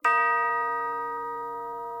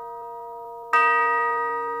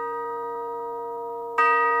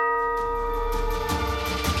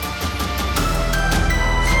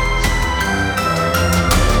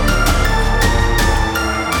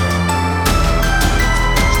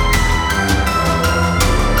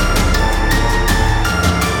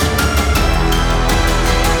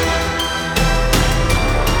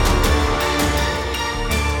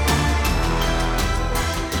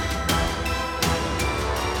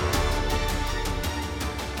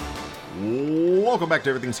Welcome back to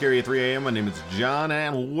Everything Scary at 3 a.m. My name is John,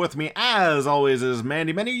 and with me, as always, is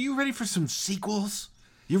Mandy. Mandy, are you ready for some sequels?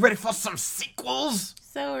 You ready for some sequels?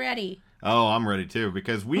 So ready. Oh, I'm ready too,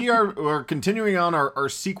 because we're continuing on our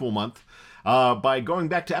sequel month by going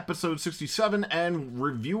back to episode 67 and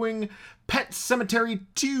reviewing Pet Sematary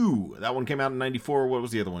 2. That one came out in 94. What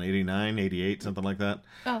was the other one? 89, 88, something like that?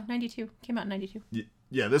 Oh, 92. Came out in 92.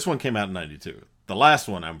 Yeah, this one came out in 92. The last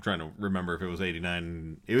one, I'm trying to remember if it was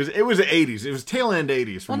 89. It was 80s. It was tail end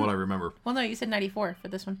 80s from what I remember. Well, no, you said 94 for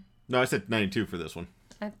this one. No, I said 92 for this one.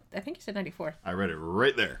 I think you said 94. I read it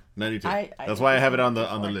right there. 92. That's why I have it on the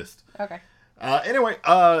list. Okay. Anyway,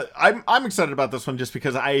 I'm excited about this one just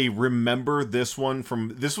because I remember this one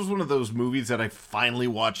from... This was one of those movies that I finally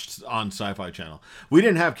watched on Sci-Fi Channel. We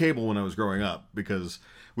didn't have cable when I was growing up because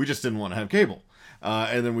we just didn't want to have cable.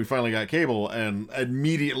 And then we finally got cable, and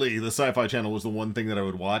immediately the Sci-Fi Channel was the one thing that I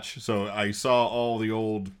would watch. So I saw all the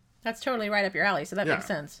old... That's totally right up your alley, so that makes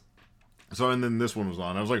sense. So, and then this one was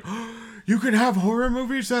on. I was like, oh, you can have horror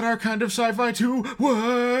movies that are kind of sci-fi too?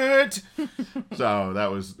 What? So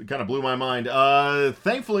that was, kind of blew my mind.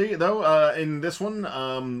 Thankfully, though, in this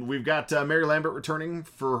one, we've got Mary Lambert returning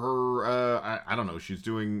for her, I don't know, she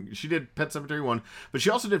did Pet Sematary 1, but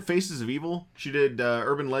she also did Faces of Evil. She did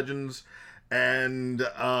Urban Legends and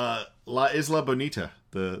La Isla Bonita,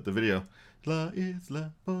 the video. La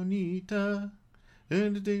Isla Bonita.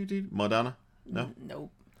 Madonna? No?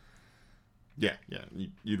 Nope. Yeah,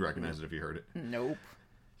 you'd recognize it if you heard it. Nope.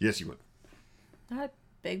 Yes, you would. Not a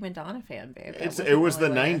big Madonna fan, babe. It was the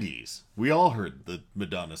 90s. We all heard the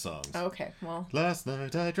Madonna songs. Okay, well. Last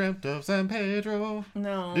night I dreamt of San Pedro.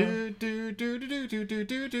 No.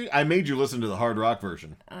 I made you listen to the hard rock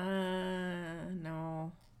version.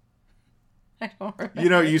 No. I don't remember. You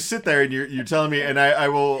know, you sit there and you're telling me, and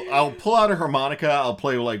I'll pull out a harmonica, I'll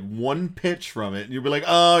play like one pitch from it, and you'll be like,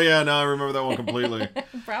 oh yeah, no, I remember that one completely.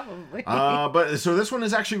 Probably. But so this one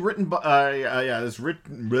is actually written by, it's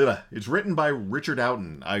written by Richard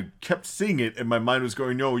Outten. I kept seeing it, and my mind was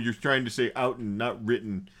going, no, you're trying to say Outten, not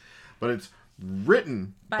written, but it's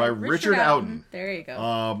written by Richard Outten. There you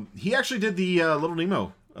go. He actually did the Little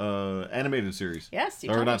Nemo animated series. Yes,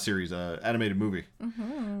 or not series, animated movie.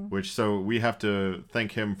 Mm-hmm. Which, so we have to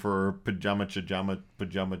thank him for pajama,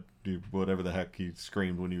 whatever the heck he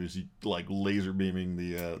screamed when he was like laser beaming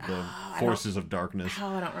the forces of darkness. Oh,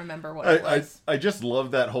 I don't remember what it was. I just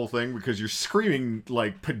love that whole thing because you're screaming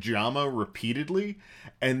like pajama repeatedly,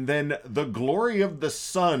 and then the glory of the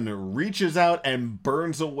sun reaches out and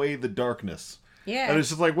burns away the darkness. Yeah. And it's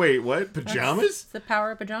just like, wait, what? Pajamas? That's the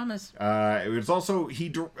power of pajamas. It was also,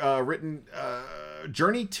 he written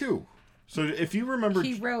Journey 2. So if you remember...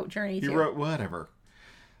 He wrote Journey 2. He wrote, whatever.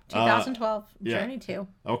 2012, Journey yeah. 2.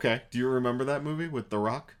 Okay. Do you remember that movie with The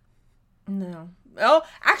Rock? No. Oh,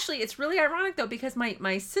 actually, it's really ironic, though, because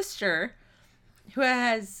my sister, who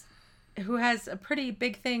has a pretty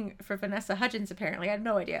big thing for Vanessa Hudgens, apparently. I had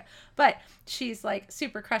no idea. But she's, like,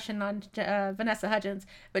 super crushing on Vanessa Hudgens.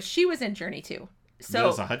 But she was in Journey 2. So,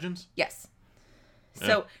 Vanessa Hudgens? Yes.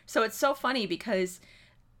 Yeah. So it's so funny because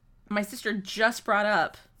my sister just brought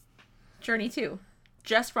up Journey 2.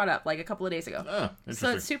 Just brought up, like, a couple of days ago. Oh, interesting.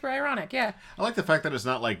 So it's super ironic, yeah. I like the fact that it's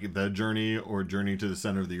not like The Journey or Journey to the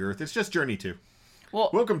Center of the Earth. It's just Journey 2.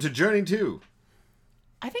 Well, welcome to Journey 2.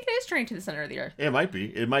 I think it is Journey to the Center of the Earth. It might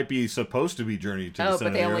be. It might be supposed to be Journey to the Center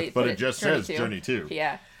of the Earth, but it just says Journey 2.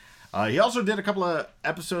 Yeah. He also did a couple of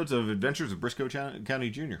episodes of Adventures of Briscoe County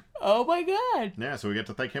Jr. Oh my god. Yeah, so we get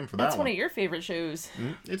to thank him for that. That's one of your favorite shows.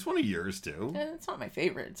 It's one of yours, too. It's not my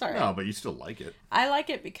favorite. Sorry. No, but you still like it. I like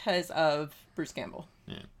it because of Bruce Campbell.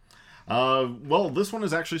 Yeah. Well, this one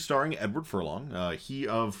is actually starring Edward Furlong. He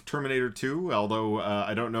of Terminator 2, although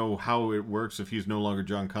I don't know how it works if he's no longer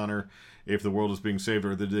John Connor, if the world is being saved,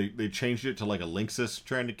 or they changed it to like a Lynxus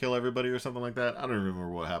trying to kill everybody or something like that. I don't remember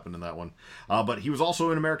what happened in that one. But he was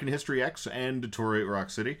also in American History X and Detroit Rock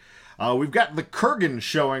City. We've got the Kurgan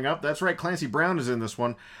showing up. That's right, Clancy Brown is in this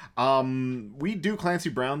one. We do Clancy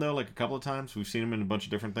Brown, though, like a couple of times. We've seen him in a bunch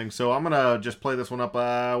of different things. So I'm going to just play this one up.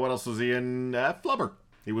 What else was he in? Flubber.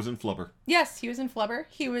 He was in Flubber. Yes, he was in Flubber.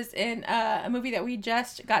 He was in a movie that we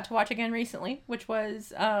just got to watch again recently, which was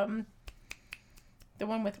the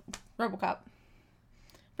one with RoboCop.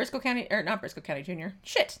 Not Briscoe County Jr.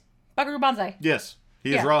 Shit. Buckaroo Banzai. Yes.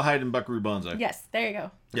 He is Rawhide in Buckaroo Banzai. Yes, there you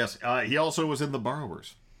go. Yes. He also was in The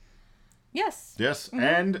Borrowers. Yes. Yes. Mm-hmm.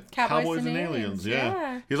 And Cowboys and Aliens.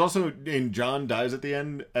 Yeah. He's also in John Dies at the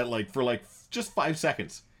End for just 5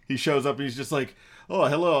 seconds. He shows up and he's just like, oh,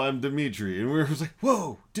 hello, I'm Dimitri. And we were like,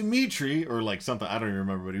 whoa, Dimitri? Or like something, I don't even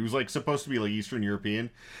remember, but he was like supposed to be like Eastern European.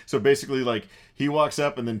 So basically like he walks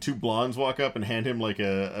up and then two blondes walk up and hand him like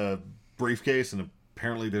a briefcase, and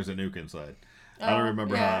apparently there's a nuke inside. I don't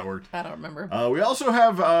remember how that worked. I don't remember. We also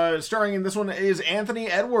have, starring in this one, is Anthony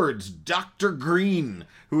Edwards, Dr. Green,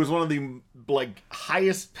 who is one of the, like,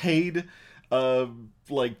 highest paid,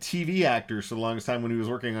 TV actors for the longest time when he was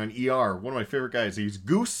working on ER. One of my favorite guys. He's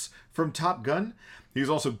Goose from Top Gun. He was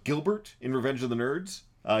also Gilbert in Revenge of the Nerds.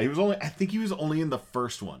 I think he was only in the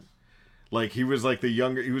first one. Like, he was like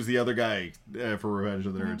he was the other guy for Revenge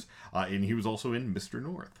of the Nerds. And he was also in Mr.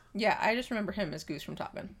 North. Yeah, I just remember him as Goose from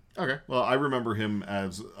Top Gun. Okay. Well, I remember him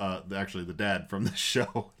as actually the dad from the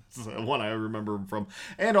show. This is the one I remember him from.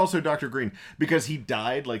 And also Dr. Green. Because he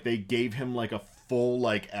died, like, they gave him, like, a full,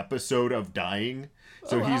 like, episode of dying.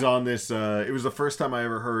 So he's on this, it was the first time I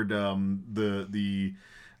ever heard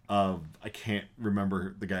I can't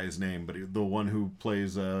remember the guy's name, but the one who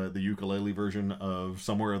plays the ukulele version of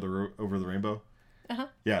Somewhere Over the Rainbow. Uh-huh.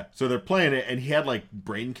 Yeah, so they're playing it, and he had, like,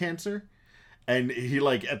 brain cancer. And he,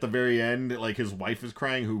 like, at the very end, like, his wife is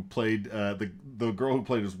crying, who played, the girl who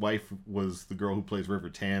played his wife was the girl who plays River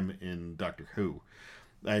Tam in Doctor Who.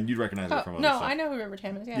 And you'd recognize her from other stuff. I know who River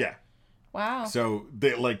Tam is, yeah. Yeah. Wow. So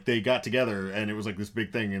they got together, and it was like this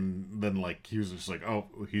big thing, and then like he was just like, oh,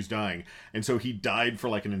 he's dying, and so he died for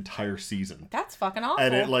like an entire season. That's fucking awful.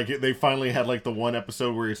 And they finally had like the one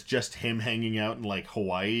episode where it's just him hanging out in like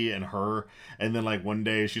Hawaii and her, and then like one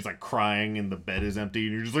day she's like crying and the bed is empty,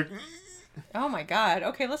 and you're just like, oh my god.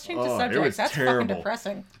 Okay, let's change the subject. It was That's terrible. Fucking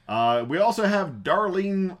depressing. We also have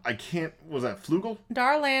Darlene. Was that Flugel?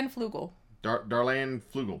 Darlan Flugel. Darlene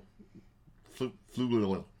Flugel.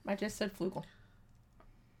 Flugel. I just said Flugel.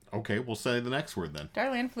 Okay, we'll say the next word then.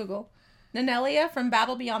 Darlan Flugel. Nanelia from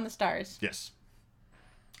Battle Beyond the Stars. Yes.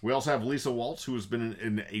 We also have Lisa Waltz, who has been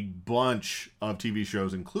in a bunch of TV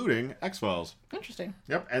shows, including X-Files. Interesting.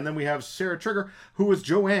 Yep, and then we have Sarah Trigger, who was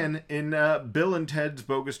Joanne in Bill and Ted's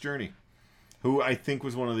Bogus Journey, who I think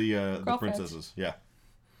was one of the princesses. Yeah.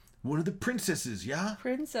 One of the princesses, yeah?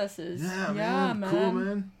 Princesses. Yeah, man. Cool,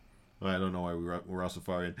 man. Well, I don't know why we're also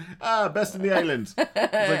far in. Best in the Islands. It's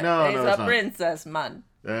like, no, it's it's a not. princess, man.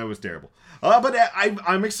 That was terrible. But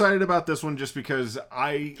I'm excited about this one just because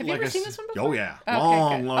Have you ever seen this one before? Oh, yeah. Okay,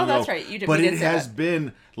 long good. ago. Oh, that's right. You did. But it has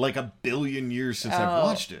been like a billion years since I've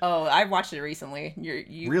watched it. Oh, I watched it recently.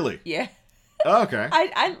 You Really? Yeah. Okay.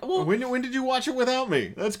 Well, when did you watch it without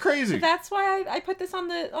me? That's crazy. That's why I put this on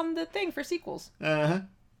the thing for sequels. Uh-huh.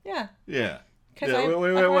 Yeah. Yeah. Yeah,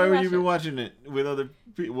 why would you be watching it with other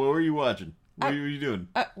people? What were you watching? What were you doing?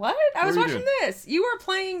 What? I was were you watching doing? this. You were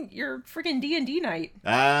playing your freaking D&D night.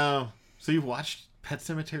 Oh. So you watched Pet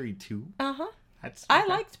Sematary 2? Uh-huh. That's I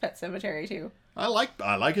liked Pet Sematary too. I like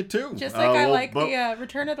it too. Just like I like the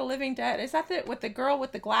Return of the Living Dead. Is that with the girl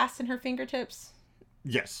with the glass in her fingertips?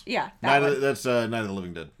 Yes. Yeah. That's Night of the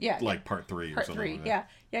Living Dead. Yeah. Like part 3 or something. Part 3. Like that.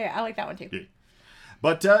 Yeah. I like that one too. Yeah.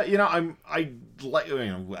 But I'm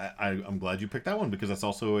glad you picked that one because that's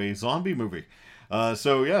also a zombie movie.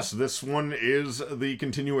 So yes, this one is the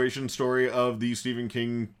continuation story of the Stephen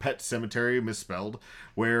King Pet Sematary misspelled,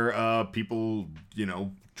 where people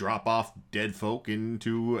drop off dead folk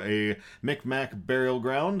into a Micmac burial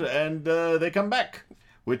ground and they come back,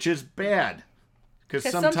 which is bad. Because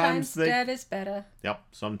sometimes dead is better. Yep,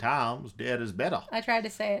 sometimes dead is better. I tried to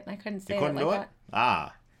say it and I couldn't say You couldn't it like do it? that.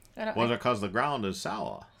 Ah. Was it because the ground is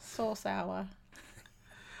sour? So sour.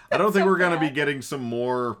 I don't think so we're going to bad. be getting some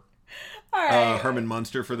more All right. Herman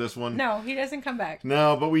Munster for this one. No, he doesn't come back.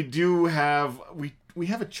 No, but we do have... We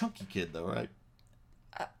have a chunky kid, though, right?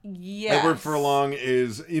 Yes. Edward Furlong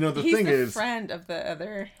is... the He's thing the is... friend of the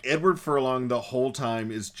other... Edward Furlong the whole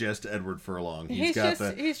time is just Edward Furlong. He's just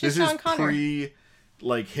this Sean is Connery. pre...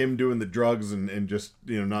 Like him doing the drugs and just,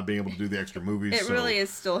 not being able to do the extra movies. It really is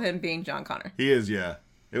still him being John Connor. He is, yeah.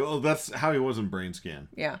 Well, that's how he was in Brain Scan.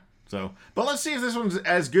 Yeah. So, but let's see if this one's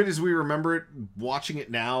as good as we remember it. Watching it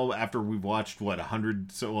now after we've watched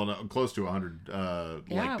 100, close to 100,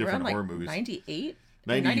 different horror movies. 98,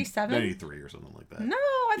 97, 93 or something like that. No,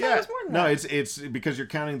 I thought it was more than that. No, it's because you're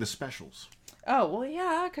counting the specials. Oh well,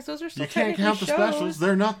 yeah, because those are still You can't count the shows. specials;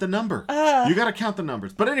 they're not the number. You got to count the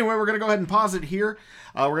numbers. But anyway, we're gonna go ahead and pause it here.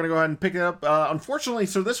 We're gonna go ahead and pick it up. Unfortunately,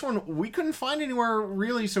 so this one we couldn't find anywhere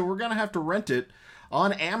really, so we're gonna have to rent it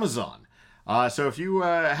on Amazon. So if you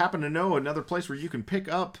happen to know another place where you can pick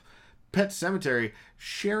up Pet Sematary,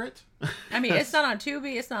 share it. I mean, it's not on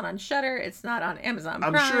Tubi, it's not on Shudder, it's not on Amazon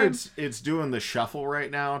Prime. I'm sure it's doing the shuffle right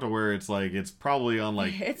now to where it's like it's probably on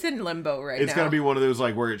like it's in limbo right now. It's gonna be one of those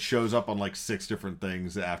like where it shows up on like 6 different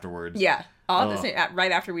things afterwards. Yeah, all the same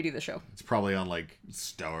right after we do the show. It's probably on like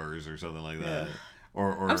Stars or something like that.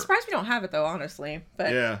 or I'm surprised we don't have it though, honestly.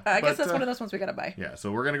 But yeah, I guess but, that's one of those ones we gotta buy. Yeah,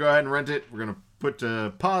 so we're gonna go ahead and rent it. We're gonna put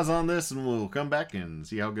pause on this, and we'll come back and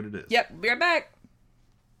see how good it is. Yep, be right back.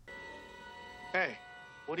 Hey,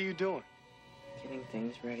 what are you doing? Getting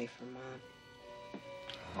things ready for Mom.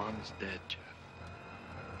 Mom's dead, Jeff.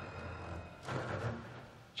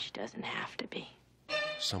 She doesn't have to be.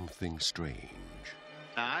 Something strange.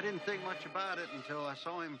 Now, I didn't think much about it until I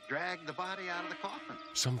saw him drag the body out of the coffin.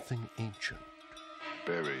 Something ancient.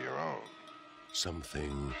 Bury your own.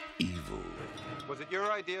 Something evil. Was it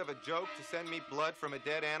your idea of a joke to send me blood from a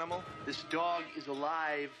dead animal? This dog is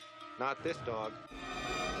alive. Not this dog.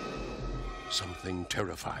 Something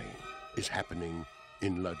terrifying is happening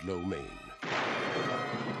in Ludlow, Maine.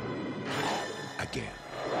 Again.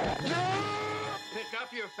 Pick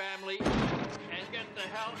up your family and get the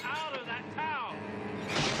hell out of that town!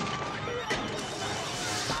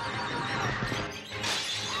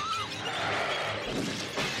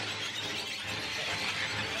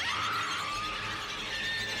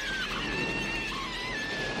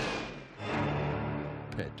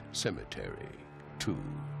 Pet Cemetery 2.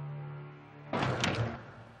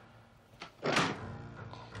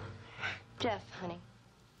 Jeff, honey.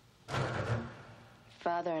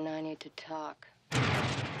 Father and I need to talk.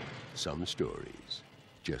 Some stories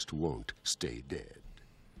just won't stay dead.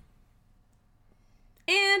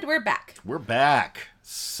 And we're back. We're back.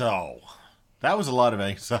 So that was a lot of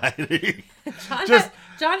anxiety.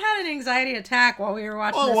 John had an anxiety attack while we were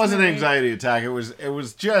watching. Well, it this wasn't an movie. anxiety attack. It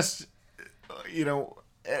was just,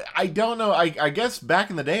 I don't know. I guess back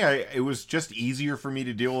in the day, it was just easier for me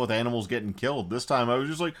to deal with animals getting killed. This time, I was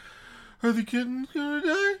just like, are the kittens gonna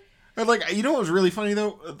die? And like, what was really funny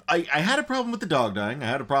though? I had a problem with the dog dying. I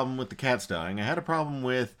had a problem with the cats dying. I had a problem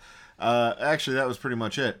with, actually, that was pretty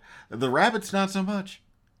much it. The rabbits, not so much.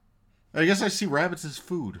 I guess I see rabbits as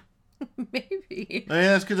food. Maybe. I mean,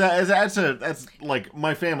 that's because that's like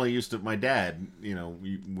my family used to. My dad,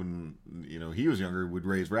 when he was younger, would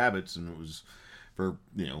raise rabbits, and it was for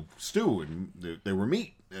stew, and they were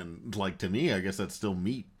meat, and like to me, I guess that's still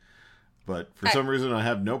meat. But for some reason, I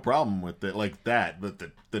have no problem with it like that. But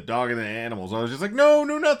the dog and the animals, I was just like, no,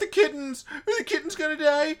 not the kittens. Are the kittens gonna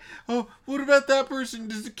die? Oh, what about that person?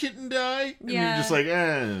 Does the kitten die? And Yeah. you're just like,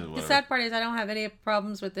 The whatever. sad part is I don't have any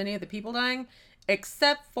problems with any of the people dying,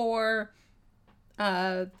 except for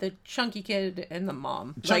the chunky kid and the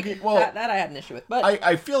mom. Chunky- like well, that I had an issue with. But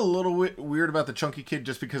I feel a little weird about the chunky kid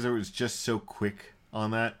just because it was just so quick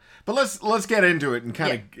on that. But let's get into it and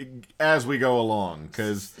kind of as we go along,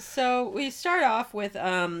 because so we start off with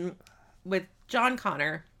John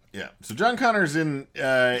Connor. yeah. So John Connor's in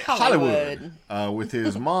Hollywood with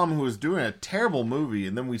his mom, who is doing a terrible movie,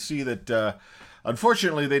 and then we see that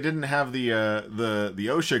unfortunately they didn't have the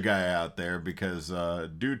OSHA guy out there because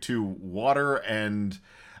due to water and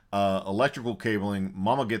electrical cabling,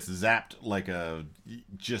 Mama gets zapped like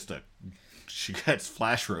she gets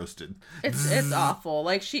flash roasted. It's awful.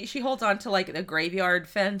 Like she holds on to like a graveyard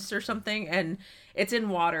fence or something, and it's in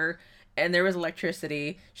water, and there was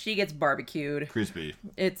electricity. She gets barbecued. Crispy.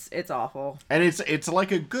 It's awful. And it's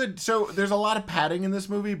like a good. So there's a lot of padding in this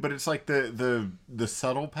movie, but it's like the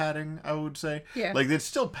subtle padding, I would say. Yeah. Like it's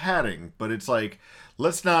still padding, but it's like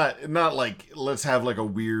let's not like let's have like a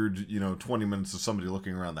weird 20 minutes of somebody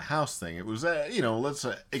looking around the house thing. It was let's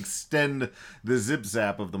extend the zip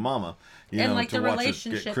zap of the mama. And like to the watch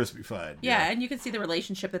relationship, it get crispified. Yeah, and you can see the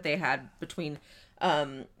relationship that they had between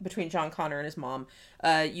John Connor and his mom.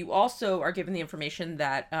 You also are given the information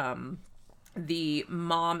that the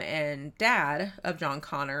mom and dad of John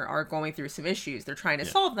Connor are going through some issues. They're trying to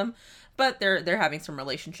solve them, but they're having some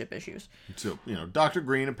relationship issues. So, Dr.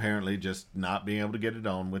 Green apparently just not being able to get it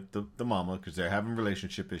on with the mama because they're having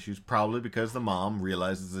relationship issues, probably because the mom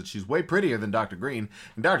realizes that she's way prettier than Dr. Green,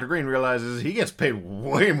 and Dr. Green realizes he gets paid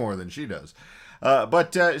way more than she does.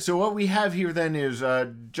 So what we have here then is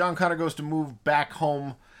John Connor goes to move back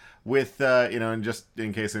home with, and just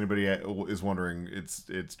in case anybody is wondering,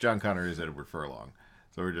 it's John Connor is Edward Furlong.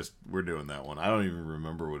 So we're doing that one. I don't even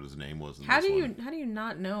remember what his name was. How do you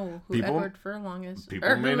not know who Edward Furlong is?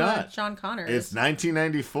 People may not. John Connor is. It's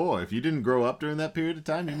 1994. If you didn't grow up during that period of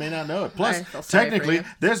time, you may not know it. I feel Plus, sorry for technically, you.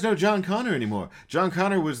 there's no John Connor anymore. John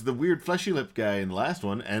Connor was the weird fleshy lip guy in the last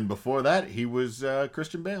one, and before that, he was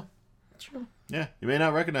Christian Bale. True. Yeah, you may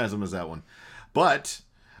not recognize him as that one, but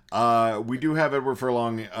we do have Edward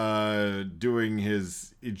Furlong doing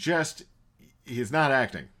his. He's not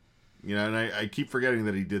acting. And I keep forgetting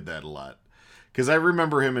that he did that a lot. Because I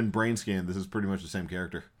remember him in Brain Scan. This is pretty much the same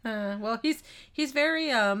character. Well, he's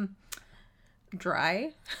very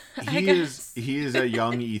dry. He is a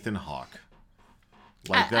young Ethan Hawke.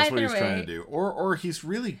 Like that's what he's Either trying way. to do, or he's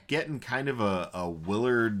really getting kind of a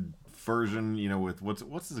Willard version, you know, with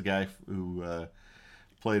what's the guy who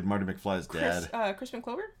played Marty McFly's dad? Crispin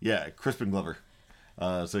Clover? Yeah, Crispin Glover.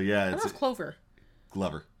 So yeah, I thought it was Clover.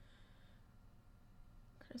 Glover.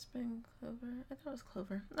 Crispin Clover. I thought it was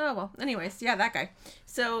Clover. Oh well. Anyways, yeah, that guy.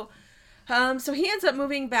 So he ends up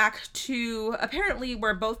moving back to apparently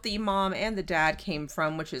where both the mom and the dad came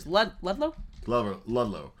from, which is Ludlow.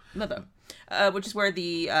 Ludlow. Which is where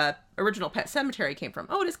the original Pet Cemetery came from.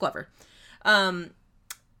 Oh, it is Glover. My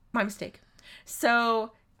mistake.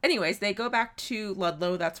 So, anyways, they go back to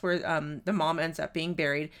Ludlow. That's where the mom ends up being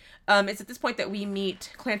buried. It's at this point that we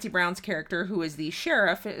meet Clancy Brown's character, who is the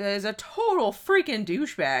sheriff, is a total freaking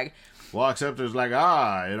douchebag. Well, except it's like,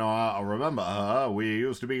 I remember we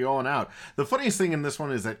used to be going out. The funniest thing in this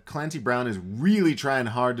one is that Clancy Brown is really trying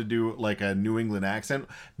hard to do like a New England accent.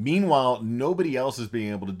 Meanwhile, nobody else is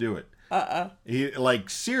being able to do it. He, like,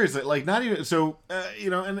 seriously, like, not even, so,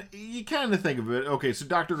 and you kind of think of it, okay, so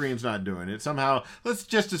Dr. Green's not doing it. Somehow, let's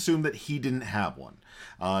just assume that he didn't have one.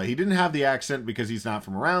 He didn't have the accent because he's not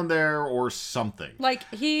from around there or something. Like,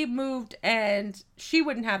 he moved and she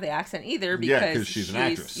wouldn't have the accent either because she's an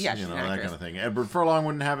actress. Yeah, she's an actress. That kind of thing. Edward Furlong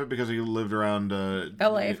wouldn't have it because he lived around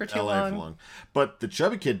LA for too long. But the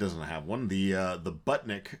chubby kid doesn't have one. The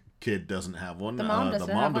Butnick kid doesn't have one. The mom doesn't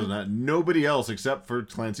have one. Nobody else except for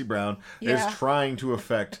Clancy Brown is trying to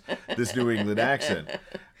affect this New England accent,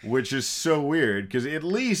 which is so weird because at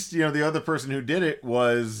least the other person who did it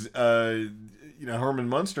was Herman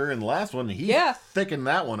Munster in the last one. He thickened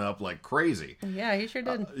that one up like crazy. Yeah, he sure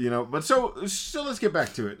did. But so let's get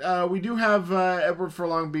back to it. We do have Edward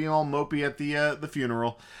Furlong being all mopey at the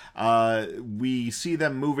funeral. We see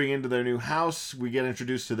them moving into their new house. We get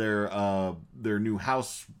introduced to their new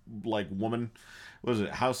house woman. What is it?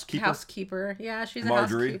 Housekeeper? Yeah, she's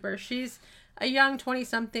Marjorie. A housekeeper. She's a young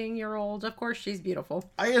 20-something-year-old. Of course, she's beautiful.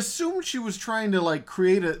 I assumed she was trying to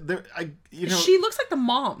create She looks like the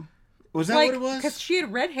mom. Was that what it was? Because she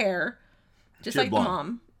had red hair, just like blonde. the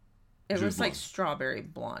mom. It was blonde. like strawberry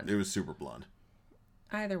blonde. It was super blonde.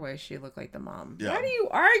 Either way, she looked like the mom. Yeah. Why do you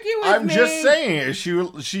argue with I'm me? just saying,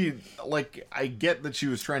 she I get that she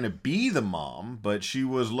was trying to be the mom, but she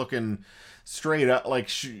was looking straight up I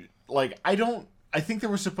think there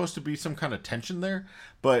was supposed to be some kind of tension there,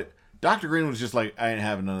 but Dr. Green was just like, I ain't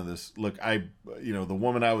having none of this. Look, the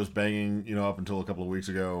woman I was banging, up until a couple of weeks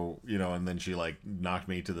ago, and then she knocked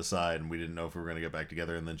me to the side and we didn't know if we were going to get back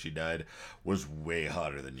together and then she died, was way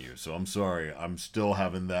hotter than you. So I'm sorry. I'm still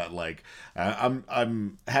having that,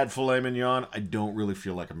 I'm had filet mignon. I don't really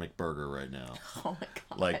feel like a McBurger right now. Oh my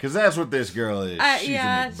God. Because that's what this girl is. She's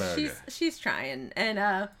a McBurger. She's trying.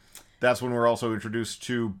 And, that's when we're also introduced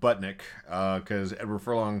to Butnick, because Edward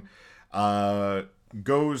Furlong,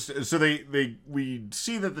 goes, so we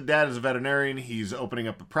see that the dad is a veterinarian. He's opening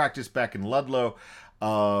up a practice back in Ludlow.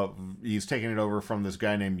 He's taking it over from this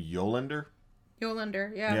guy named Yolander,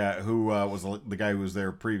 yeah, who was the guy who was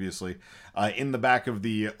there previously. In the back of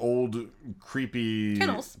the old creepy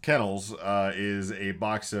kennels is a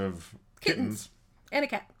box of kittens and a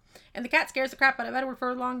cat, and the cat scares the crap out of Edward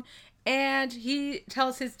Furlong, and he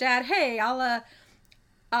tells his dad, hey,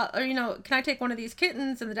 can I take one of these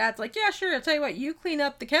kittens? And the dad's like, yeah, sure. I'll tell you what, you clean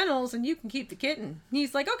up the kennels and you can keep the kitten. And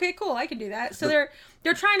he's like, okay, cool, I can do that. So they're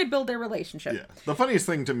trying to build their relationship. Yeah. The funniest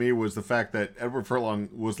thing to me was the fact that Edward Furlong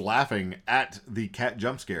was laughing at the cat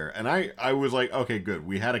jump scare. And I was like, okay, good.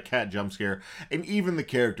 We had a cat jump scare. And even the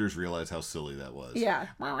characters realized how silly that was. Yeah.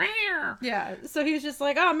 Yeah. So he was just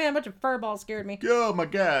like, oh man, a bunch of furballs scared me. Oh my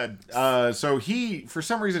God. So he, for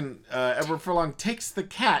some reason, Edward Furlong takes the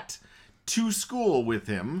cat to school with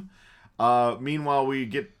him. Meanwhile, we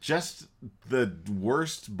get just the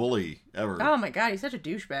worst bully ever. Oh my God, he's such a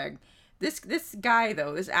douchebag. This guy,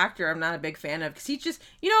 though, this actor, I'm not a big fan of, because he just,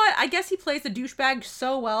 you know what? I guess he plays the douchebag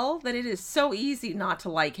so well that it is so easy not to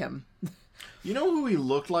like him. You know who he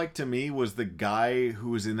looked like to me was the guy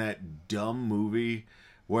who was in that dumb movie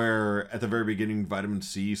where at the very beginning Vitamin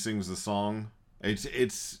C sings the song.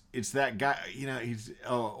 It's that guy. He's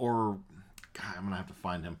God, I'm gonna have to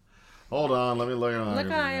find him. Hold on, let me look at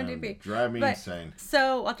IMDb. Drive me insane.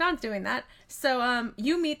 So, while John's doing that,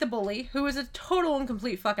 you meet the bully, who is a total and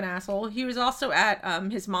complete fucking asshole. He was also at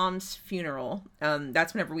his mom's funeral.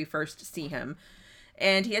 That's whenever we first see him.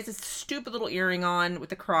 And he has this stupid little earring on with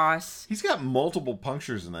the cross. He's got multiple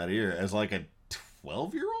punctures in that ear as like a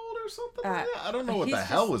 12-year-old or something like that. I don't know what the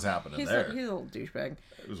hell was happening there. He's a little douchebag.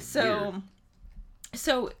 It was weird.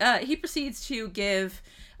 So he proceeds to give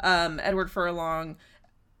Edward Furlong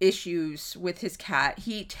issues with his cat.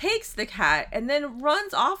 He takes the cat and then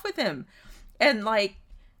runs off with him, and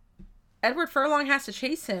Edward Furlong has to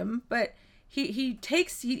chase him, but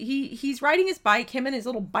he's riding his bike. Him and his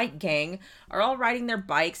little bike gang are all riding their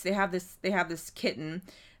bikes. They have this kitten.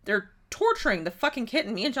 They're torturing the fucking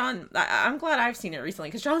kitten. Me and John, I'm glad I've seen it recently,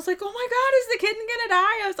 because John's like, oh my god, is the kitten gonna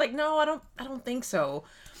die? I was like, no, I don't think so.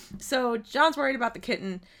 So John's worried about the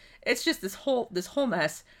kitten. It's just this whole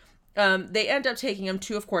mess. They end up taking him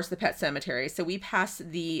to, of course, the pet cemetery. So we pass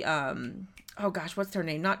the oh gosh, what's their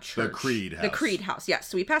name? Not church. The Creed house. The Creed house. Yes.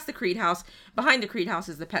 So we pass the Creed house. Behind the Creed house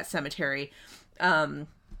is the pet cemetery.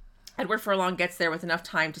 Edward Furlong gets there with enough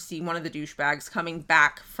time to see one of the douchebags coming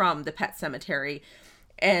back from the pet cemetery,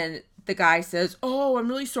 and the guy says, oh, I'm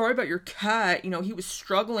really sorry about your cat. You know, he was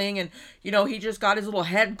struggling, and, you know, he just got his little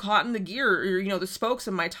head caught in the gear, or, you know, the spokes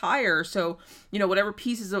of my tire. So, you know, whatever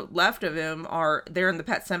pieces left of him are there in the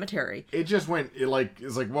pet cemetery. It just went,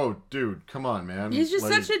 it's like, whoa, dude, come on, man. He's just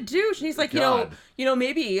such a douche. And he's like, you know,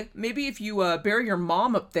 maybe if you bury your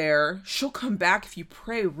mom up there, she'll come back if you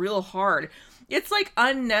pray real hard. It's like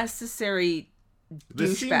unnecessary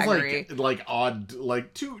this seems like odd,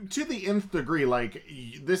 to the nth degree. Like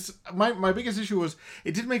this, my biggest issue was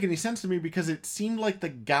it didn't make any sense to me, because it seemed like the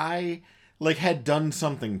guy had done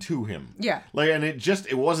something to him. Yeah. And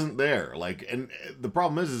it wasn't there. And the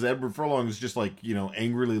problem is Edward Furlong is just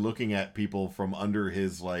angrily looking at people from under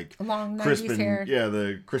his long 90s Crispin hair. Yeah,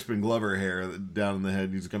 the Crispin Glover hair down in the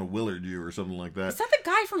head. He's gonna Willard you or something like that. Is that the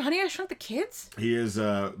guy from Honey, I Shrunk the Kids? He is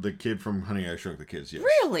the kid from Honey, I Shrunk the Kids. Yes.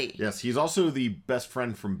 Really? Yes. He's also the best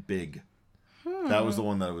friend from Big. That was the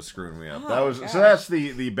one that was screwing me up. Gosh. So that's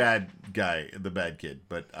the bad guy, the bad kid.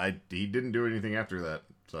 But he didn't do anything after that.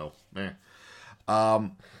 So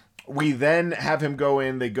we then have him go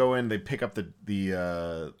in. They go in. They pick up the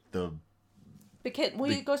kitten. Well,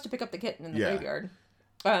 he goes to pick up the kitten in the graveyard.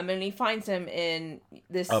 And he finds him in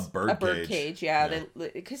a bird cage. Yeah.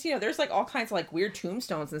 Because there's all kinds of weird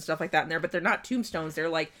tombstones and stuff like that in there, but they're not tombstones.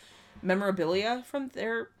 They're memorabilia from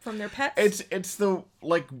their pets. It's the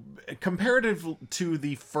comparative to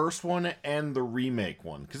the first one and the remake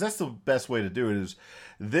one, because that's the best way to do it. Is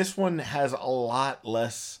this one has a lot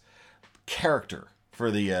less character for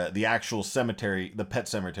the actual cemetery, the pet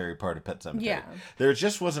cemetery part of Pet Sematary. Yeah. There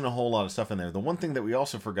just wasn't a whole lot of stuff in there. The one thing that we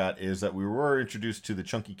also forgot is that we were introduced to the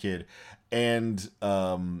Chunky Kid and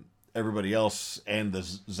everybody else, and the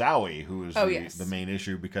Zowie, who is the main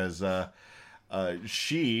issue, because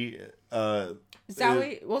she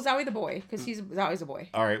Zowie the boy, because Zowie's a boy.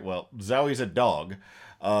 All right, well, Zowie's a dog.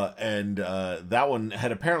 And that one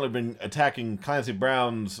had apparently been attacking Clancy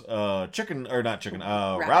Brown's rabbit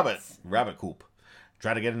coop.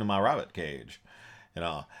 Try to get into my rabbit cage.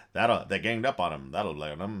 They ganged up on him. That'll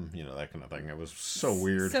let him, that kind of thing. It was so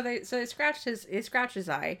weird. So they scratched his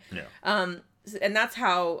eye. Yeah. And that's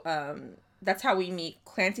how we meet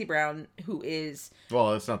Clancy Brown, who is...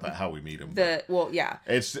 Well, it's not how we meet him. Yeah.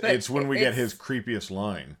 It's when we get his creepiest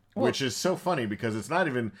line, which is so funny, because it's not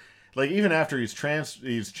even... even after he's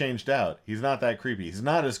changed out, he's not that creepy. He's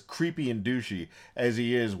not as creepy and douchey as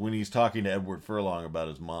he is when he's talking to Edward Furlong about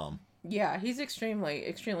his mom. Yeah, he's extremely,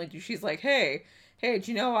 extremely douchey. She's like, hey, do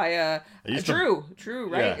you know Drew,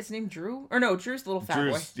 right? Yeah. His name Drew? Or no, Drew's the little fat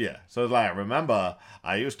boy. Yeah. So it's remember,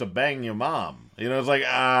 I used to bang your mom. It's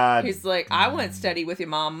like, he's like, I went steady with your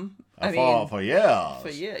mom. For years. For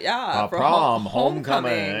years, yeah. For prom,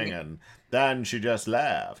 homecoming, and... Then she just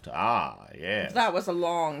left. Yes. That was a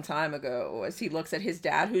long time ago, as he looks at his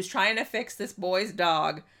dad, who's trying to fix this boy's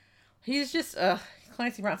dog. He's just,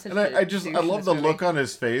 Clancy Brown said. And I love the look on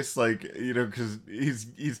his face, because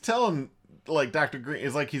he's telling, Dr. Green,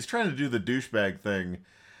 it's he's trying to do the douchebag thing,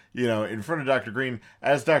 in front of Dr. Green,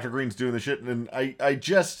 as Dr. Green's doing the shit. And I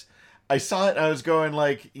saw it, and I was going,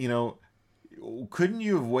 couldn't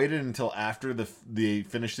you have waited until after they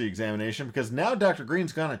finish the examination? Because now Dr.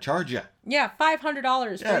 Green's gonna charge you. Yeah,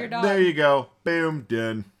 $500 for your dog. There you go. Boom,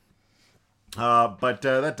 done. But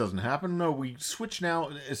that doesn't happen. No, we switch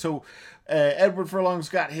now. So Edward Furlong's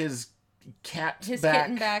got his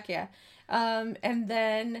kitten back, yeah. And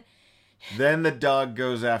then the dog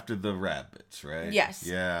goes after the rabbits, right? Yes.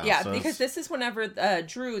 Yeah. Yeah, so because this is whenever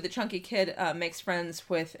Drew, the Chunky Kid, makes friends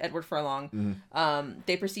with Edward Furlong. Mm-hmm.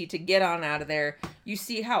 They proceed to get on out of there. You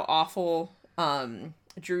see how awful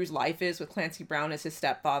Drew's life is with Clancy Brown as his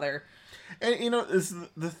stepfather. And,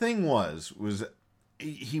 the thing was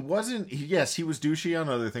he wasn't... Yes, he was douchey on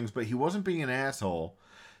other things, but he wasn't being an asshole,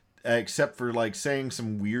 except for, saying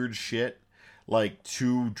some weird shit. like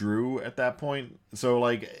to Drew at that point. So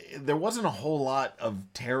like there wasn't a whole lot of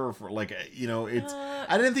terror for like it's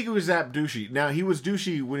I didn't think it was that douchey. Now he was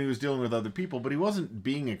douchey when he was dealing with other people, but he wasn't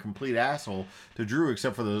being a complete asshole to Drew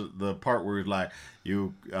except for the part where he's like,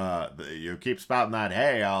 you keep spouting that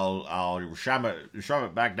hay, I'll shove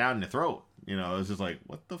it back down your throat. It's just like,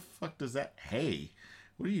 what the fuck does that hay?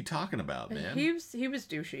 What are you talking about, man? He was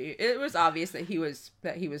douchey. It was obvious that he was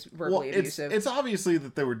verbally abusive. It's obviously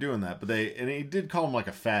that they were doing that, but he did call him like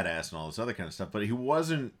a fat ass and all this other kind of stuff, but he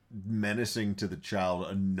wasn't menacing to the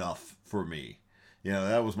child enough for me.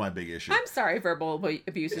 That was my big issue. I'm sorry, verbal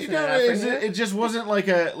abuse isn't enough for you. It just wasn't like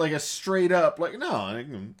a straight up like, no,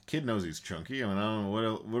 kid knows he's chunky. I mean, I don't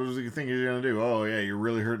know what does he think he's gonna do? Oh yeah, you're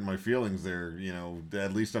really hurting my feelings there.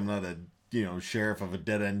 At least I'm not a sheriff of a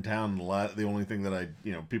dead end town. The only thing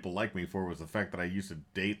that people like me for was the fact that I used to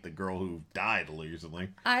date the girl who died recently.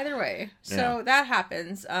 Either way, so that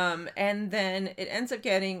happens, and then it ends up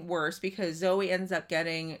getting worse because Zoe ends up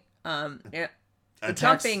getting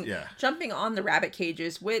jumping on the rabbit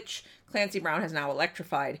cages, which Clancy Brown has now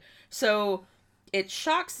electrified. So it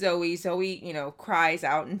shocks Zoe. Zoe, cries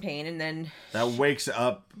out in pain, and then that wakes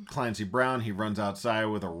up Clancy Brown. He runs outside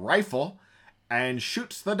with a rifle and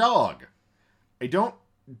shoots the dog. I don't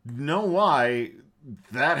know why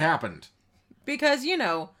that happened. Because,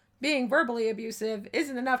 being verbally abusive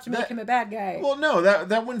isn't enough to make him a bad guy. Well, no,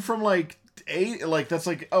 that went from that's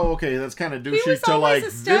like, oh, okay, that's kind of douchey to like,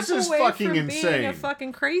 this is fucking insane. Being a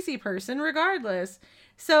fucking crazy person regardless.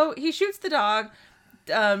 So he shoots the dog.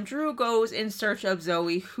 Drew goes in search of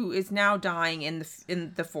Zoe, who is now dying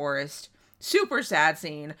in the forest. Super sad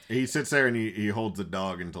scene. He sits there and he holds the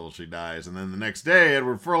dog until she dies. And then the next day,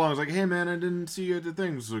 Edward Furlong's like, hey, man, I didn't see you at the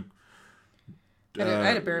things. Like, I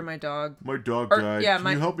had to bury my dog. My dog died. Yeah,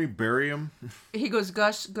 Can you help me bury him? He goes,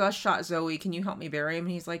 Gus shot Zoe. Can you help me bury him?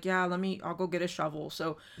 And he's like, yeah, I'll go get a shovel.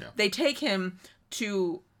 So they take him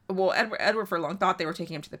to... Well, Edward Furlong thought they were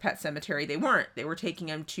taking him to the pet cemetery. They weren't. They were taking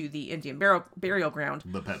him to the Indian burial ground.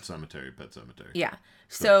 The pet cemetery. Yeah.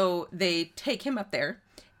 So they take him up there.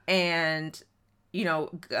 And,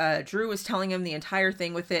 Drew is telling him the entire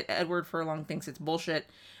thing with it. Edward Furlong thinks it's bullshit.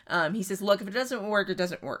 He says, look, if it doesn't work, it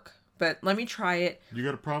doesn't work. But let me try it. You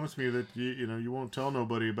got to promise me that, you won't tell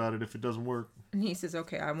nobody about it if it doesn't work. And he says,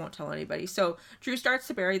 okay, I won't tell anybody. So Drew starts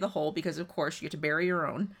to bury the hole because, of course, you get to bury your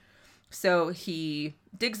own. So he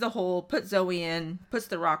digs the hole, puts Zoe in, puts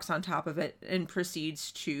the rocks on top of it, and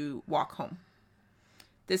proceeds to walk home.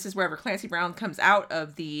 This is wherever Clancy Brown comes out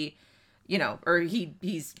of the... or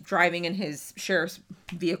he's driving in his sheriff's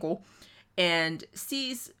vehicle and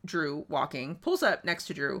sees Drew walking, pulls up next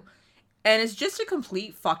to Drew, and is just a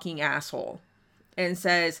complete fucking asshole and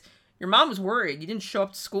says, your mom was worried. You didn't show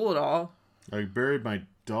up to school at all. I buried my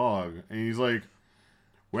dog. And he's like,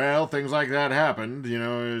 well, things like that happened.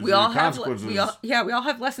 We all consequences. We all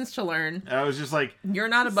have lessons to learn. I was just like, you're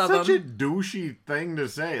not above him. Such a douchey thing to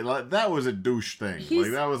say. Like, that was a douche thing.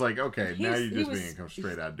 That was like, okay, now you're just being a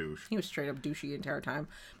straight out douche. He was straight up douchey the entire time.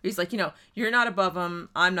 But he's like, you're not above him.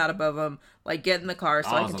 I'm not above him. Like, get in the car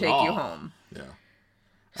so I can take you home. Yeah.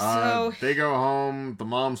 So they go home. The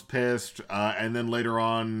mom's pissed, and then later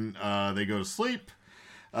on, they go to sleep.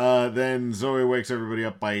 Then Zoe wakes everybody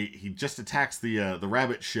up he just attacks the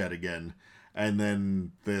rabbit shed again, and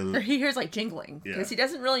then he hears like jingling because he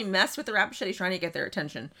doesn't really mess with the rabbit shed. He's trying to get their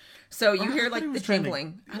attention, so you hear like the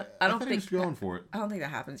jingling. I don't think he was going for it. I don't think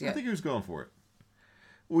that happens yet. I think he was going for it.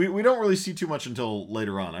 We don't really see too much until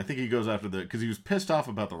later on. I think he goes after because he was pissed off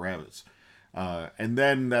about the rabbits, and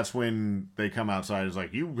then that's when they come outside. It's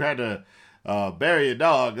like, you had to bury a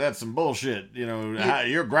dog. That's some bullshit.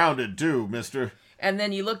 You're grounded too, mister. And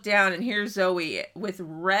then you look down and here's Zoe with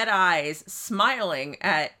red eyes smiling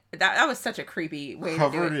at... That was such a creepy way to do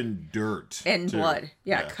it. Covered in dirt. And blood.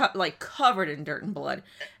 Yeah. Covered in dirt and blood.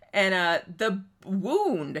 And the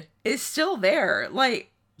wound is still there.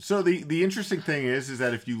 So the interesting thing is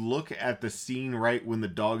that if you look at the scene right when the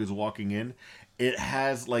dog is walking in, it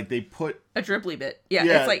has they put... A dribbly bit. Yeah.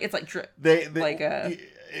 It's like drip.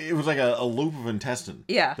 It was like a loop of intestine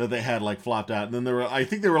that they had flopped out, and then I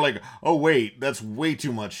think they were like, oh wait, that's way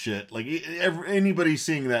too much shit. Anybody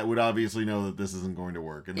seeing that would obviously know that this isn't going to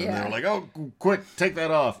work, and then they were like, oh, quick, take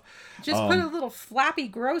that off. Just put a little flappy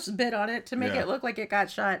gross bit on it to make it look like it got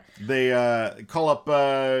shot. They call up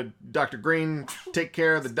Dr. Green, take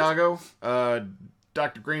care of the doggo.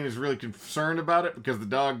 Dr. Green is really concerned about it because the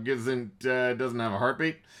dog doesn't have a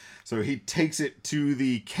heartbeat, so he takes it to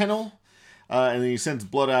the kennel. And then he sends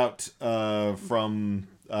blood out from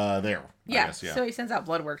there. Yeah, so he sends out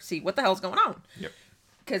blood work to see what the hell's going on. Yep.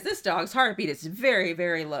 Because this dog's heartbeat is very,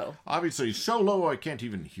 very low. Obviously, so low I can't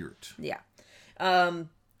even hear it. Yeah.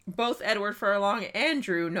 Both Edward Furlong and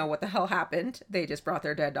Drew know what the hell happened. They just brought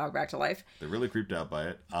their dead dog back to life. They're really creeped out by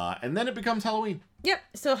it. And then it becomes Halloween. Yep.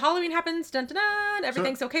 So Halloween happens. Dun dun dun.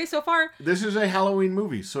 Everything's okay so far. This is a Halloween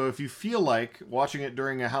movie, so if you feel like watching it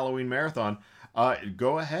during a Halloween marathon,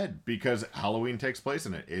 go ahead, because Halloween takes place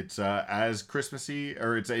in it. It's as Christmassy,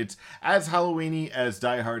 or it's as Halloweeny as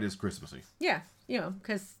Die Hard is Christmassy. Yeah,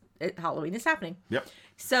 because Halloween is happening. Yep.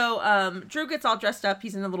 So Drew gets all dressed up.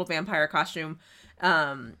 He's in a little vampire costume.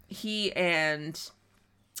 He and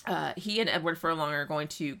Edward Furlong are going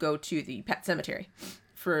to go to the pet cemetery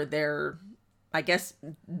for their, I guess,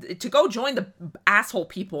 to go join the asshole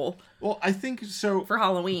people. Well, I think so. For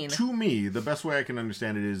Halloween. To me, the best way I can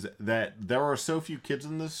understand it is that there are so few kids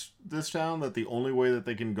in this town that the only way that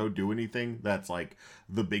they can go do anything that's like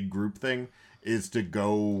the big group thing is to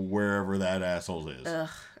go wherever that asshole is. Ugh.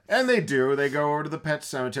 And they do. They go over to the pet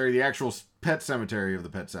cemetery, the actual pet cemetery of the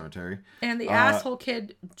pet cemetery. And the asshole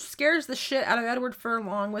kid scares the shit out of Edward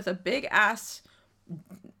Furlong with a big ass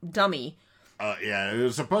dummy. Yeah, it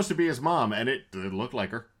was supposed to be his mom, and it looked like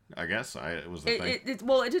her. I guess it was the thing.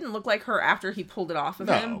 Well, it didn't look like her after he pulled it off of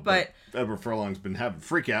him, but Edward Furlong's been having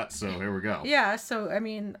freakouts, so here we go. Yeah, so I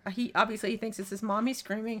mean, he obviously thinks it's his mom. He's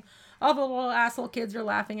screaming. All the little asshole kids are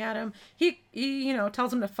laughing at him. He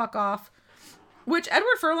tells him to fuck off. Which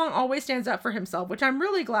Edward Furlong always stands up for himself, which I'm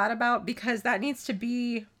really glad about, because that needs to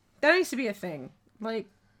be a thing. Like,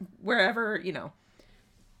 wherever,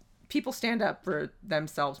 people stand up for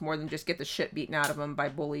themselves more than just get the shit beaten out of them by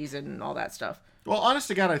bullies and all that stuff. Well, honest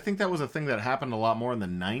to God, I think that was a thing that happened a lot more in the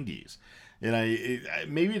 90s.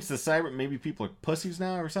 Maybe it's the cyber, maybe people are pussies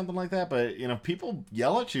now or something like that, but, people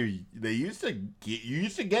yell at you. You used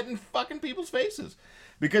to get in fucking people's faces.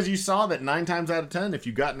 Because you saw that 9 times out of 10, if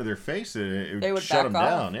you got into their face, they would shut them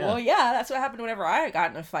down. Yeah. Well, yeah, that's what happened whenever I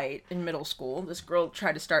got in a fight in middle school. This girl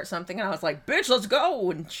tried to start something, and I was like, "Bitch, let's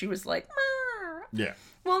go!" And she was like, "Meh." Yeah.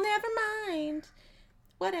 Well, never mind.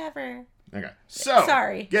 Whatever. Okay. So,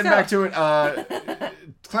 sorry. Getting back to it,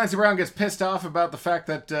 Clancy Brown gets pissed off about the fact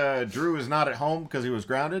that Drew is not at home because he was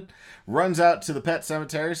grounded. Runs out to the pet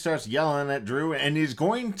cemetery, starts yelling at Drew, and he's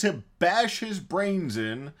going to bash his brains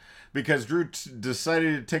in. Because Drew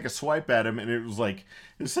decided to take a swipe at him, and it was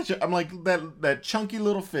I'm like, that chunky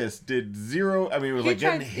little fist did zero. I mean, it was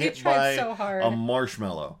getting hit by so hard. A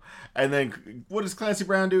marshmallow. And then what does Clancy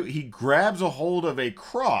Brown do? He grabs a hold of a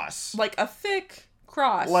cross, like a thick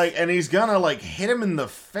cross, and he's gonna hit him in the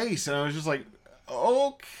face. And I was just like,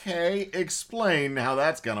 okay, explain how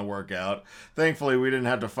that's gonna work out. Thankfully, we didn't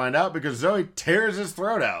have to find out because Zoe tears his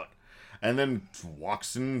throat out. And then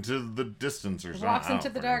walks into the distance or something. Walks into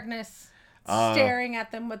the darkness, staring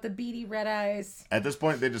at them with the beady red eyes. At this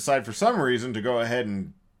point, they decide for some reason to go ahead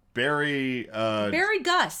and bury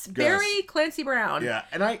Gus. Bury Clancy Brown. Yeah,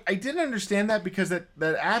 and I didn't understand that because that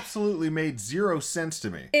absolutely made zero sense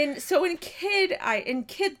to me. And so in Kid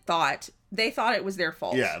thought, they thought it was their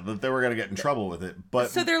fault. Yeah, that they were going to get in trouble with it.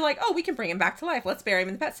 But so they're like, "Oh, we can bring him back to life. Let's bury him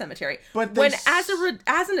in the pet cemetery." But when as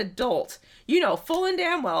an adult, full and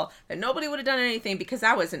damn well that nobody would have done anything because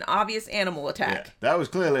that was an obvious animal attack. Yeah, that was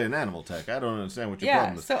clearly an animal attack. I don't understand what your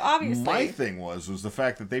problem is. So obviously, my thing was the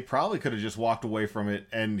fact that they probably could have just walked away from it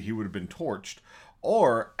and he would have been torched,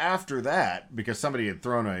 or after that because somebody had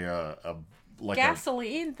thrown a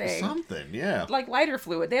gasoline thing. Something, yeah. Like lighter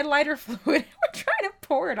fluid. They had lighter fluid. We're trying to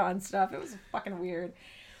pour it on stuff. It was fucking weird.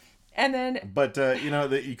 And then... But,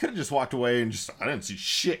 you could have just walked away and just, I didn't see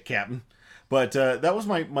shit, Captain. But that was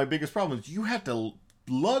my biggest problem. Is you have to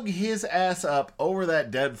lug his ass up over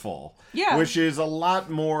that deadfall. Yeah. Which is a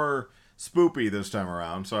lot more spoopy this time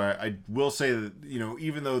around. So I will say that,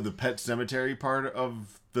 even though the pet cemetery part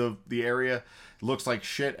of the area looks like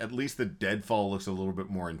shit, at least the deadfall looks a little bit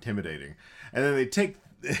more intimidating. And then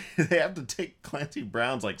they have to take Clancy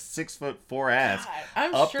Brown's 6'4" ass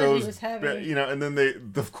I'm up sure those, he was heavy. And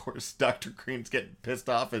then of course, Dr. Green's getting pissed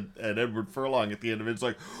off at Edward Furlong at the end of it. It's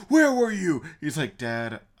like, where were you? He's like,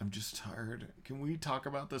 Dad, I'm just tired. Can we talk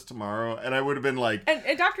about this tomorrow? And I would have been like...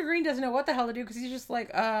 And Dr. Green doesn't know what the hell to do because he's just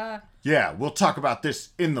like, Yeah, we'll talk about this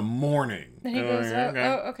in the morning. And he goes,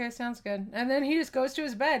 okay, sounds good. And then he just goes to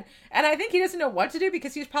his bed. And I think he doesn't know what to do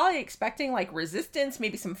because he was probably expecting resistance,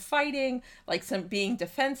 maybe some fighting, some being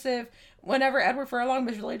defensive. Whenever Edward Furlong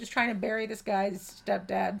was really just trying to bury this guy's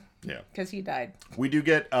stepdad. Yeah. Because he died. We do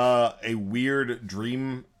get a weird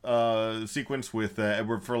dream sequence with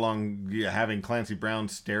Edward Furlong having Clancy Brown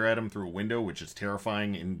stare at him through a window, which is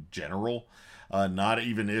terrifying in general. Not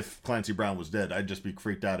even if Clancy Brown was dead. I'd just be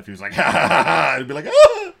freaked out if he was like, ha ha ha ha. I'd be like,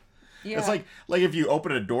 ah! Yeah. It's like if you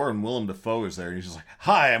open a door and Willem Dafoe is there and he's just like,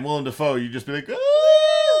 hi, I'm Willem Dafoe. You'd just be like, ah!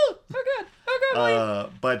 Oh,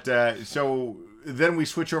 good. But so then we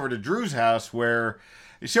switch over to Drew's house where,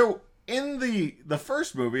 so in the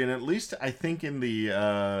first movie, and at least I think in the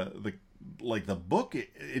book,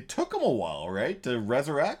 it took him a while, right, to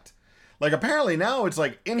resurrect. Like apparently now it's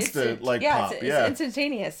like instant, pop. It's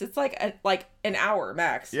instantaneous. It's like an hour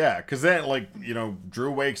max. Yeah, because then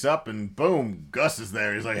Drew wakes up and boom, Gus is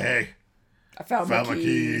there. He's like, hey, I found my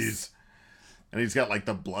keys. And he's got like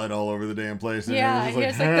the blood all over the damn place. And Yeah, he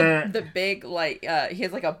has like the big he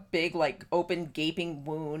has like a big open gaping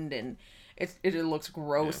wound, and it looks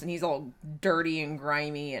gross, and he's all dirty and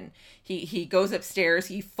grimy, and he goes upstairs,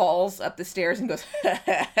 he falls up the stairs and goes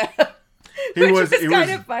which was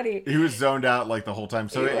kind of funny. He was zoned out like the whole time.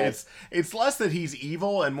 So it's less that he's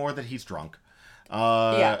evil and more that he's drunk.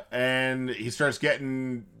 And he starts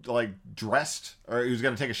getting like dressed, or he was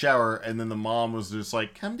gonna take a shower, and then the mom was just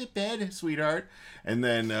like, "Come to bed, sweetheart," and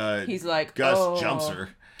then he's like, Gus jumps her.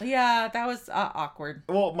 Yeah, that was awkward.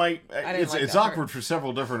 Well, it's awkward for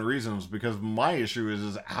several different reasons, because my issue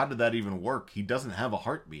is how did that even work? He doesn't have a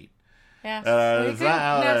heartbeat. Yeah, it's not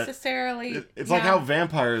how necessarily. It's like how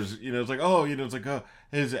vampires, it's like,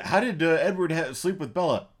 it's like, how did Edward sleep with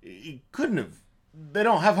Bella? He couldn't have. They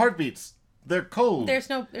don't have heartbeats. They're cold. There's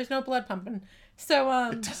no blood pumping. So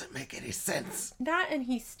it doesn't make any sense. And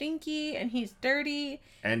he's stinky and he's dirty.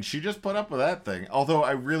 And she just put up with that thing. Although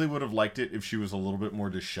I really would have liked it if she was a little bit more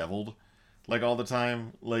disheveled, like all the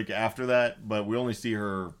time, like after that. But we only see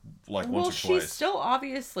her like once or twice. Well, she's still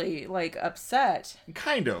obviously like upset.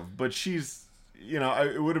 Kind of, but she's.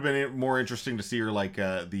 It would have been more interesting to see her like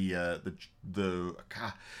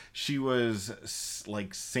she was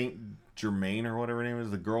like Saint Germain or whatever her name is,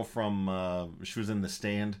 the girl from she was in The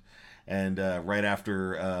Stand, and right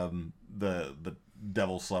after the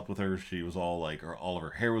devil slept with her, she was all like, all of her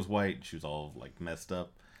hair was white, she was all like messed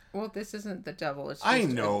up. Well, this isn't the devil. It's just I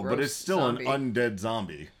know, but it's still zombie. An undead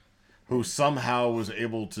zombie who somehow was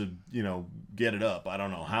able to get it up. I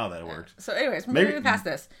don't know how that worked. So anyways, we're moving past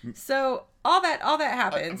this. So all that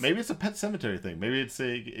happens. Maybe it's a Pet Cemetery thing. Maybe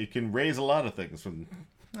it can raise a lot of things from.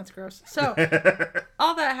 That's gross. So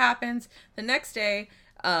all that happens. The next day,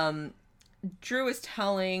 Drew is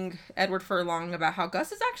telling Edward Furlong about how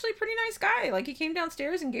Gus is actually a pretty nice guy. Like, he came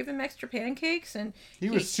downstairs and gave him extra pancakes, and he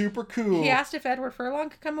was super cool. He asked if Edward Furlong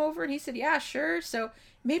could come over, and he said, yeah, sure. So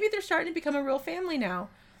maybe they're starting to become a real family now.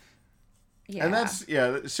 Yeah.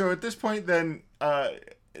 And so at this point then,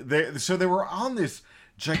 they were on this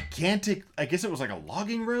gigantic, I guess it was like a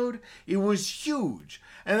logging road. It was huge.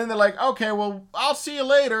 And then they're like, okay, well, I'll see you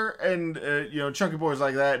later. And, Chunky Boy's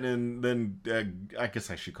like that. And then I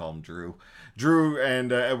guess I should call him Drew. Drew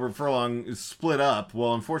and Edward Furlong split up.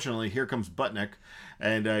 Well, unfortunately, here comes Butnick.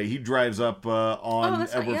 And he drives up on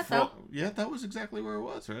Edward Furlong. Yeah, that was exactly where it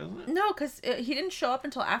was, right? Isn't it? No, because he didn't show up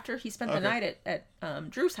until after he spent the night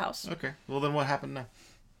at Drew's house. Okay. Well, then what happened now?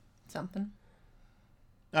 Something.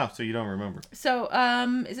 Oh, so you don't remember. So,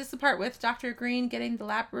 is this the part with Dr. Green getting the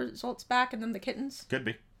lab results back and then the kittens? Could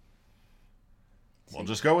be. We'll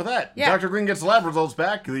just go with that. Yeah. Dr. Green gets the lab results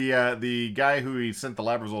back. The guy who he sent the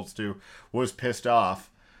lab results to was pissed off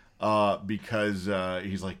because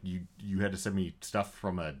he's like, you had to send me stuff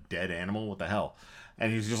from a dead animal? What the hell?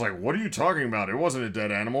 And he's just like, what are you talking about? It wasn't a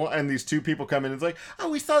dead animal. And these two people come in and it's like, oh,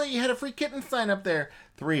 we saw that you had a free kitten sign up there.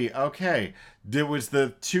 3. Okay. It was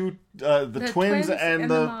the two, the twins and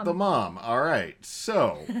the mom. All right.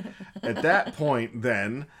 So at that point,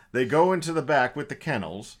 then they go into the back with the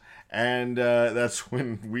kennels. And that's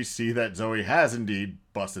when we see that Zoe has indeed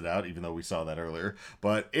busted out, even though we saw that earlier.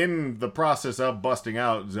 But in the process of busting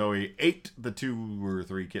out, Zoe ate the 2 or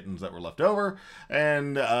 3 kittens that were left over.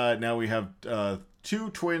 And now we have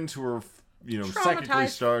 2 twins who are, psychically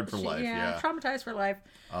starved for life. Yeah, traumatized for life.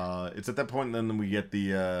 It's at that point then we get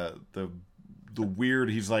the weird,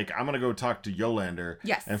 he's like, I'm going to go talk to Yolander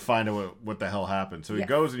and find out what the hell happened. So he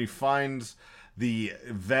goes and he finds the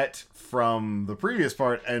vet from the previous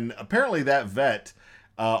part, and apparently that vet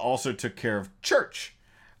also took care of Church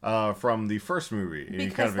from the first movie.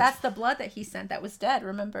 Because that's the blood that he sent that was dead,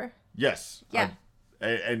 remember? Yes. Yeah.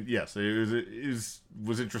 And yes, it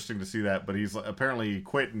was interesting to see that, but he's apparently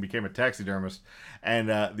quit and became a taxidermist, and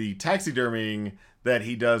the taxidermying that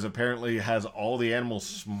he does apparently has all the animals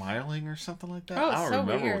smiling or something like that. I don't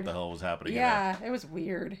remember what the hell was happening. Yeah, it was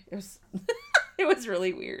weird. It was it was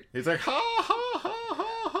really weird. He's like, ha ha ha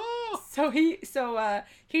ha ha. So he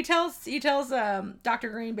tells Dr.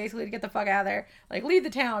 Green basically to get the fuck out of there. Like, leave the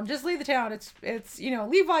town. Just leave the town. It's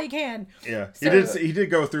leave while you can. Yeah. He did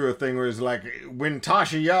go through a thing where it's like, when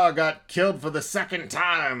Tasha Yar got killed for the 2nd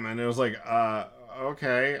time, and it was like,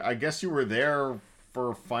 okay, I guess you were there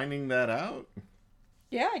for finding that out.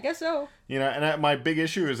 Yeah, I guess so. You know, and my big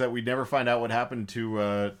issue is that we never find out what happened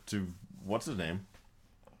to what's his name?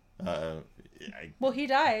 Well, he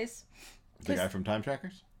dies. The guy from Time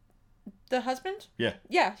Trackers? The husband? Yeah.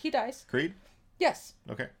 Yeah, he dies. Creed? Yes.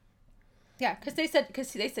 Okay. Yeah, because they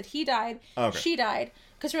said he died, Okay. She died.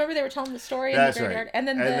 Because remember they were telling the story That's in the graveyard, right. and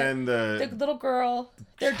then the little girl,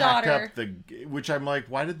 their hacked daughter. up which I'm like,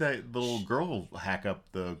 why did the little girl hack up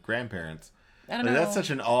the grandparents? I don't Like, know. that's such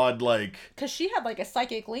an odd like. Because she had like a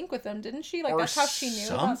psychic link with them, didn't she? Like Or that's how she knew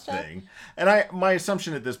about stuff. something. And my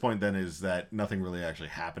assumption at this point then is that nothing really actually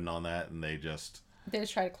happened on that, and they just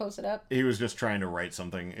try to close it up. he was just trying to write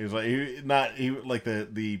something. It was like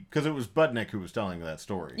the because it was Budnick who was telling that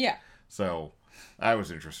story. Yeah. So that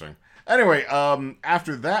was interesting. Anyway,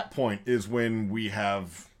 after that point is when we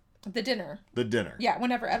have The dinner. the dinner. Yeah,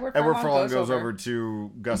 whenever Edward Furlong goes over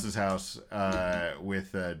to Gus's house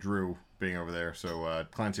with Drew being over there. So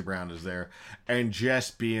Clancy Brown is there and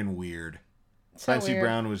just being weird. So Clancy weird.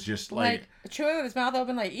 Brown was just like chewing with his mouth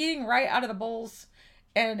open, like eating right out of the bowls,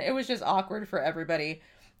 and it was just awkward for everybody.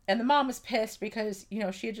 And the mom was pissed because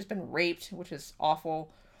she had just been raped, which is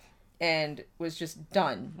awful, and was just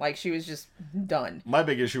done. Like she was just done. my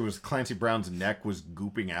big issue was Clancy Brown's neck was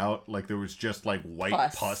gooping out. Like there was just like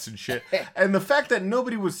white pus and shit. And the fact that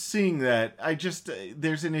nobody was seeing that, I just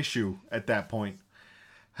there's an issue at that point.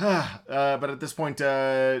 But at this point,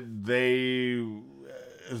 Zoe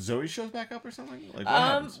shows back up or something. Like what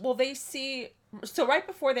happens? Well, they see. So right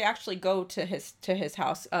before they actually go to his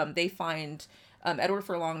house, they find Edward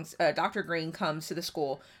Furlong's Dr. Green comes to the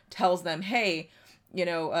school, tells them, hey,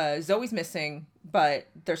 Zoe's missing, but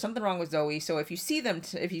there's something wrong with Zoe. So if you see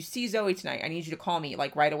if you see Zoe tonight, I need you to call me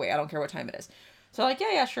like right away. I don't care what time it is. So like,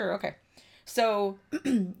 yeah, sure, okay. So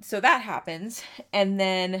so that happens, and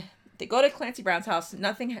then they go to Clancy Brown's house.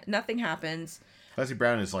 Nothing happens. Clancy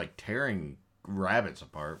Brown is like tearing rabbits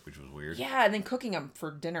apart, which was weird. Yeah, and then cooking them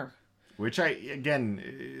for dinner. Which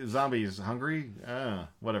zombies hungry?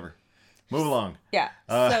 Whatever. Move along. Yeah.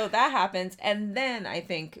 So that happens, and then I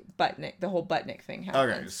think the whole Budnick thing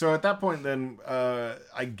happens. Okay, so at that point, then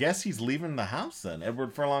I guess he's leaving the house. Then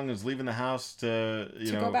Edward Furlong is leaving the house to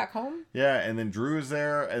go back home. Yeah, and then Drew is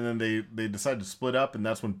there, and then they decide to split up, and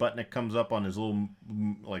that's when Budnick comes up on his little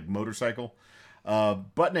like motorcycle.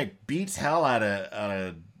 Budnick beats hell out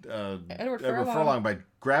of Edward Furlong by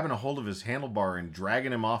grabbing a hold of his handlebar and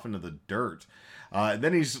dragging him off into the dirt.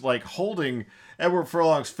 Then he's like holding Edward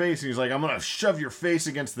Furlong's face, and he's like, "I'm gonna shove your face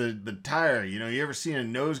against the tire." You ever seen a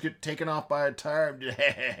nose get taken off by a tire?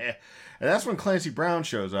 And that's when Clancy Brown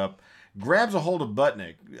shows up, grabs a hold of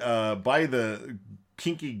Budnick by the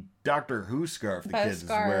kinky Doctor Who scarf the kid is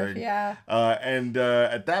wearing. Yeah. And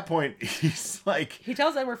at that point, he's like, he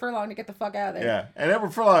tells Edward Furlong to get the fuck out of there. Yeah, and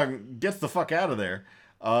Edward Furlong gets the fuck out of there.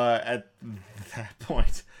 At that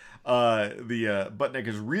point, the Budnick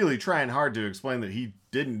is really trying hard to explain that he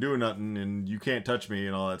didn't do nothing and you can't touch me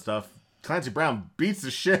and all that stuff. Clancy Brown beats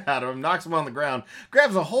the shit out of him, knocks him on the ground,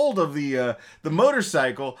 grabs a hold of the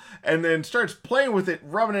motorcycle, and then starts playing with it,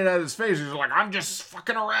 rubbing it at his face. He's like, "I'm just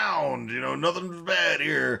fucking around, nothing's bad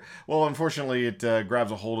here." Well, unfortunately, it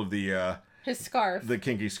grabs a hold of his scarf, the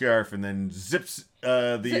kinky scarf, and then zips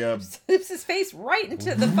zips his face right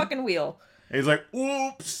into the fucking wheel. And he's like,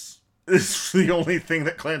 "Oops." This is the only thing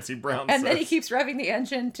that Clancy Brown says. And then he keeps revving the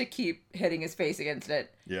engine to keep hitting his face against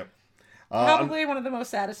it. Yep. Probably one of the most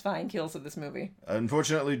satisfying kills of this movie.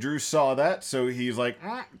 Unfortunately, Drew saw that, so he's like,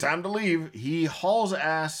 time to leave. He hauls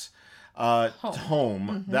ass home.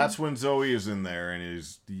 Mm-hmm. That's when Zoe is in there, and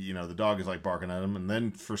the dog is like barking at him. And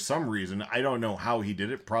then for some reason, I don't know how he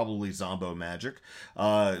did it. Probably Zombo magic.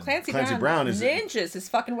 Clancy Brown is ninjas his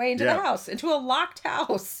fucking way into the house, into a locked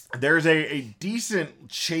house. There's a decent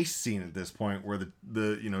chase scene at this point where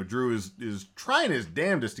the Drew is trying his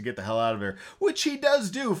damnedest to get the hell out of there, which he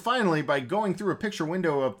does do finally by going through a picture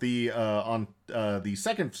window up on the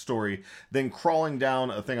second story, then crawling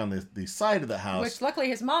down a thing on the side of the house. Which luckily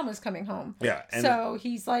his mom was coming home. Yeah. So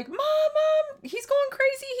he's like, Mom, he's going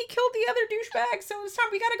crazy. He killed the other douchebag. So it's time.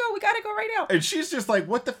 We gotta go right now. And she's just like,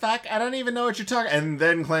 what the fuck? I don't even know what you're talking. And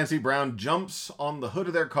then Clancy Brown jumps on the hood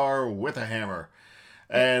of their car with a hammer.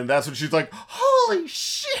 And that's when she's like, holy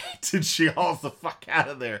shit! And she hauls the fuck out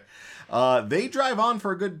of there. They drive on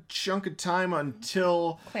for a good chunk of time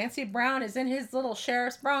until Clancy Brown is in his little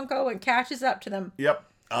sheriff's Bronco and catches up to them. Yep.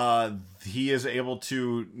 He is able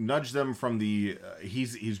to nudge them from the.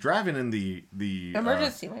 He's driving in the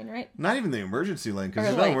emergency lane, right? Not even the emergency lane, because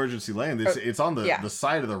there's no emergency lane. It's on the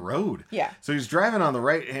side of the road. Yeah. So he's driving on the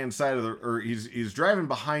right hand side of he's driving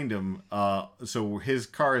behind him. So his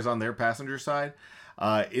car is on their passenger side.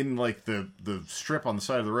 in like the strip on the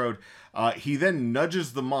side of the road. He then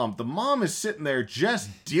nudges the mom. The mom is sitting there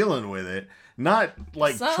just dealing with it, not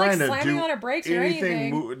like It's not trying like to slamming do on her brakes or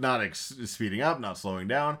anything. not speeding up, not slowing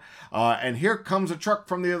down. And here comes a truck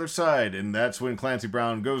from the other side, and that's when Clancy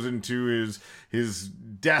Brown goes into his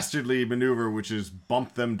dastardly maneuver, which is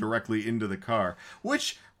bump them directly into the car,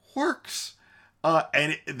 which works.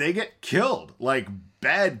 And they get killed, like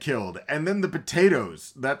bad killed. And then the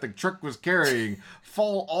potatoes that the truck was carrying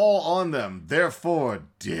fall all on them, therefore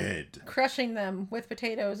dead. Crushing them with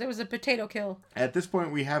potatoes. It was a potato kill. At this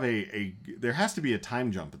point, we have there has to be a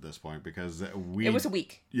time jump at this point because It was a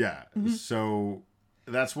week. Yeah. So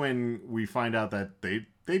that's when we find out that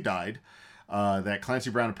they died. That Clancy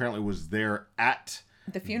Brown apparently was there at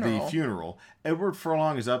The funeral. Edward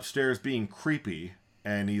Furlong is upstairs being creepy,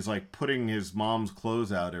 and he's like putting his mom's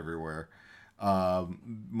clothes out everywhere.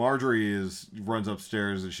 Marjorie runs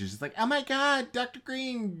upstairs and she's just like, "Oh my God, Dr.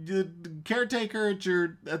 Green, the caretaker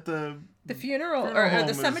at the funeral home or the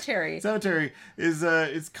is- cemetery. Cemetery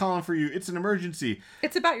is calling for you. It's an emergency."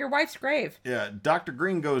 It's about your wife's grave. Yeah, Dr.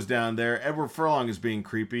 Green goes down there. Edward Furlong is being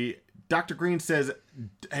creepy. Dr. Green says,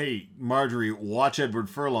 "Hey, Marjorie, watch Edward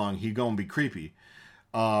Furlong. He gonna be creepy."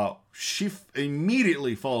 She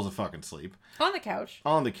immediately falls a fucking sleep. On the couch.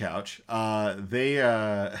 On the couch.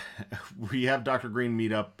 We have Dr. Green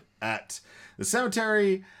meet up at the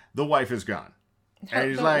cemetery. The wife is gone. And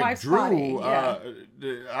he's The like, wife's "Drew, body, yeah.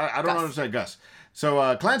 I don't Gus. understand, Gus.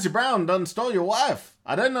 So Clancy Brown done stole your wife.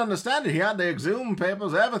 I didn't understand it. He had the exhumed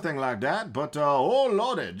papers, everything like that. But, oh,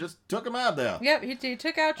 Lordy, just took him out there." Yep, he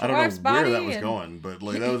took out I your don't wife's know where body. that was and going, but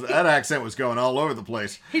like that accent was going all over the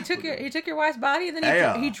place. He took your wife's body, and then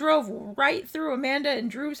Yeah. he drove right through Amanda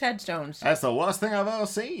and Drew's headstones. That's the worst thing I've ever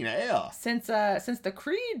seen. Yeah. Since the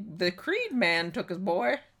Creed man took his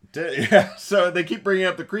boy. Yeah. So they keep bringing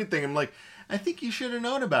up the Creed thing. I'm like, I think you should have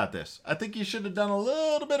known about this. I think you should have done a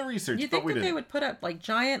little bit of research. You but think we that they didn't. would put up like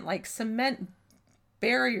giant like cement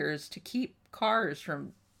barriers to keep cars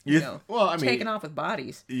from Well, I mean, taking off with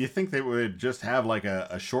bodies? You think they would just have like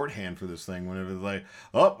a shorthand for this thing whenever they're like,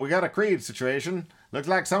 "Oh, we got a Creed situation. Looks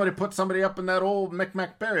like somebody put somebody up in that old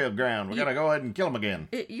Micmac burial ground. We gotta go ahead and kill them again."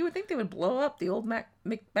 You would think they would blow up the old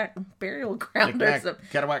Micmac burial ground or Micmac, something.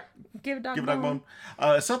 Catawhack, Give a dog give a dog bone.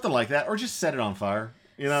 bone. Something like that, or just set it on fire.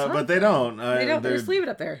 But they don't. They don't. They just leave it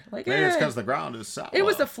up there. Like, Maybe it's eh. because the ground is sour. It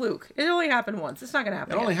was a fluke. It only happened once. It's not gonna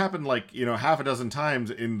happen. It only again. happened like half a dozen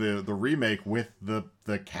times in the remake with the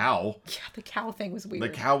cow. Yeah, the cow thing was weird. The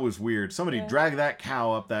cow was weird. Somebody dragged that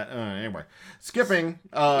cow up that. Anyway, skipping.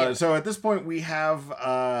 So at this point we have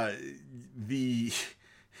the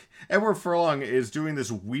Edward Furlong is doing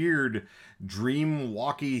this weird dream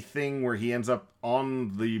walkie thing where he ends up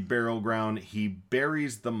on the burial ground. He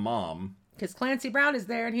buries the mom. Because Clancy Brown is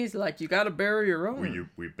there, and he's like, "You got to bury your own."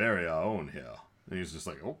 We bury our own here. And he's just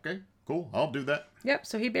like, "Okay, cool, I'll do that." Yep.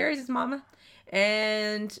 So he buries his mama,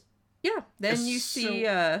 and yeah, then you see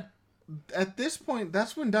At this point,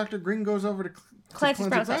 that's when Dr. Green goes over to Clancy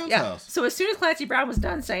Brown's house. Yeah. house. So as soon as Clancy Brown was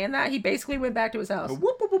done saying that, he basically went back to his house.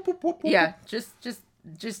 Whoop, whoop, whoop, whoop, whoop, whoop. Yeah,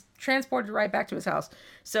 just transported right back to his house.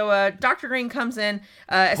 So Dr. Green comes in.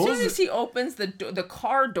 As soon as he opens the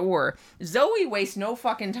car door, Zoe wastes no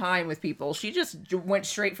fucking time with people. She just went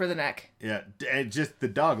straight for the neck. Yeah, and just the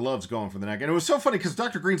dog loves going for the neck. And it was so funny because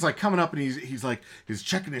Dr. Green's like coming up and he's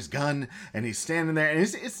checking his gun and he's standing there and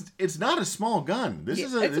it's not a small gun. This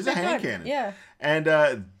is a big hand gun. cannon. Yeah.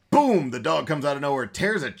 And boom, the dog comes out of nowhere,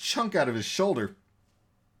 tears a chunk out of his shoulder.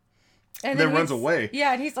 And then runs away.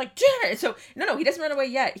 Yeah, and he's like, Janet. So no, he doesn't run away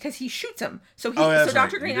yet because he shoots him. So that's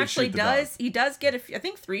Dr. right. Green He did actually shoot the dog. does get I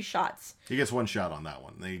think 3 shots. He gets 1 shot on that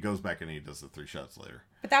one. Then he goes back and he does the 3 shots later.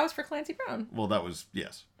 But that was for Clancy Brown. Well, that was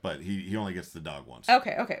yes, but he only gets the dog once.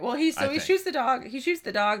 Okay. Well, he think. shoots the dog. He shoots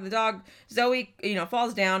the dog. The dog, Zoe,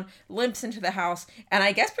 falls down, limps into the house, and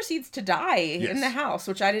I guess proceeds to die in the house,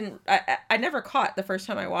 which I never caught the first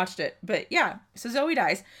time I watched it. But yeah, so Zoe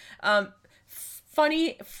dies.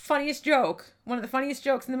 Funniest joke, one of the funniest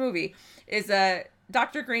jokes in the movie is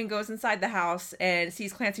Dr. Green goes inside the house and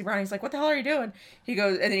sees Clancy Brown. He's like, "What the hell are you doing?" He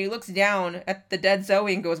goes, and then he looks down at the dead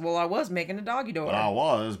Zoe and goes, "Well, I was making a doggy door." But I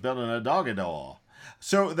was building a doggy door.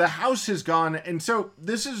 So the house has gone, and so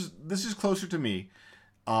this is closer to me.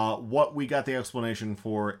 What we got the explanation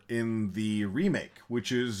for in the remake,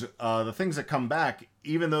 which is the things that come back,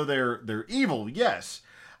 even though they're evil, yes,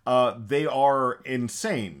 they are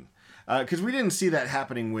insane. Because we didn't see that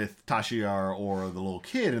happening with Tashiar or the little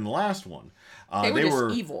kid in the last one. They were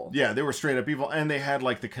just evil. Yeah, they were straight up evil, and they had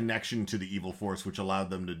like the connection to the evil force, which allowed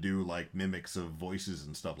them to do like mimics of voices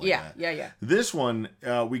and stuff like that. Yeah. This one,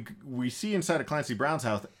 we see inside of Clancy Brown's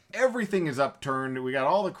house, everything is upturned. We got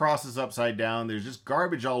all the crosses upside down. There's just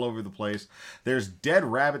garbage all over the place. There's dead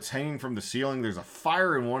rabbits hanging from the ceiling. There's a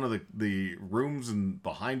fire in one of the rooms and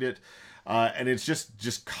behind it. And it's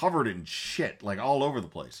just covered in shit, like all over the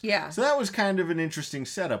place. Yeah. So that was kind of an interesting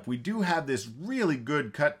setup. We do have this really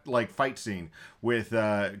good fight scene with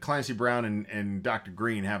Clancy Brown and Dr.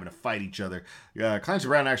 Green having to fight each other. Clancy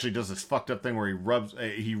Brown actually does this fucked up thing where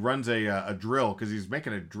he runs a drill because he's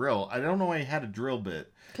making a drill. I don't know why he had a drill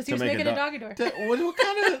bit. Because he was making a doggy door. What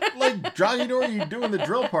kind of like doggy door are you doing the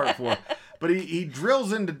drill part for? But he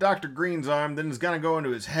drills into Dr. Green's arm, then he's going to go into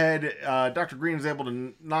his head. Dr. Green is able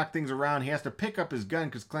to knock things around. He has to pick up his gun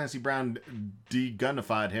because Clancy Brown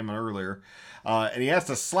de-gunnified him earlier. And he has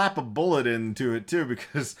to slap a bullet into it, too,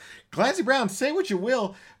 because Clancy Brown, say what you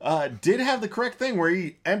will, did have the correct thing where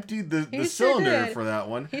he emptied the cylinder for that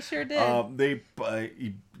one. He sure did.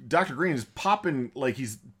 Dr. Green is popping, like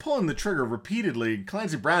he's pulling the trigger repeatedly.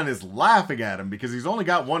 Clancy Brown is laughing at him because he's only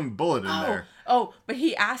got one bullet in there. Oh, but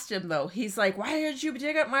he asked him, though. He's like, why did you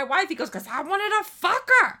dig up my wife? He goes, because I wanted to fuck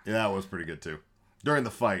her. Yeah, that was pretty good, too. During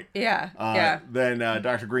the fight. Yeah. Then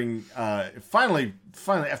Dr. Green, finally,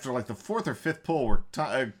 after like the fourth or fifth pull,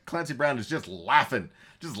 where Clancy Brown is just laughing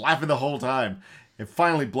the whole time. It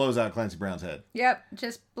finally blows out Clancy Brown's head. Yep,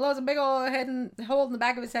 just blows a big old hole in the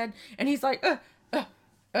back of his head. And he's like,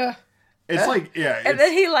 It's like, yeah. And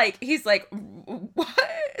then he's like, what?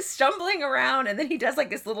 Stumbling around, and then he does like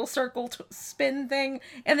this little circle spin thing,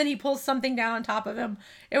 and then he pulls something down on top of him.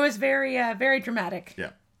 It was very, very dramatic.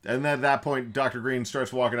 Yeah. And then at that point, Dr. Green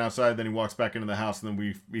starts walking outside, then he walks back into the house, and then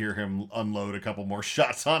we hear him unload a couple more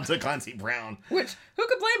shots onto Clancy Brown. Which, who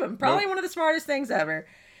could blame him? Probably one of the smartest things ever.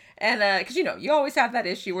 And, because, you always have that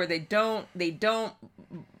issue where they don't,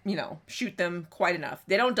 shoot them quite enough.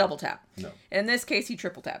 They don't double tap. No. In this case, he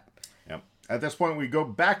triple tap. Yep. At this point, we go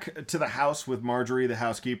back to the house with Marjorie, the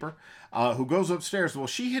housekeeper, who goes upstairs. Well,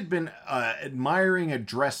 she had been admiring a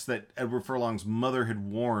dress that Edward Furlong's mother had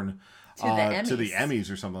worn to the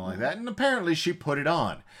Emmys or something like that. And apparently she put it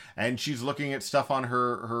on. And she's looking at stuff on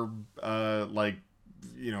her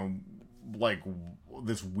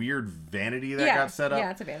this weird vanity that got set up.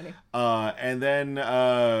 Yeah, it's a vanity. And then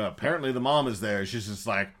apparently the mom is there. She's just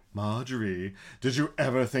like, Marjorie, did you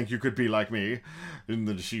ever think you could be like me? And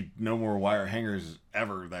then she no more wire hangers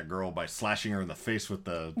ever, that girl, by slashing her in the face with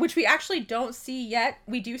the... Which we actually don't see yet.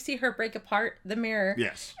 We do see her break apart the mirror.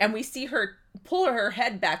 Yes. And we see her pull her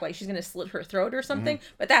head back like she's going to slit her throat or something.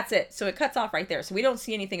 Mm-hmm. But that's it. So it cuts off right there. So we don't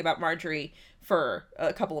see anything about Marjorie for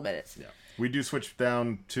a couple of minutes. Yeah. We do switch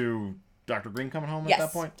down to Dr. Green coming home at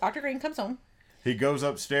that point. Dr. Green comes home. He goes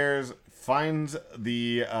upstairs, finds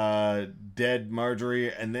the dead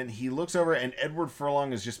Marjorie, and then he looks over, and Edward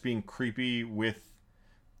Furlong is just being creepy with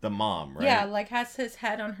the mom, right? Yeah, like has his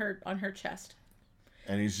head on her chest.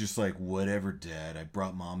 And he's just like, whatever, Dad. I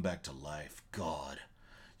brought Mom back to life. God,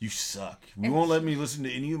 you suck. You won't let me listen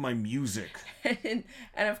to any of my music. And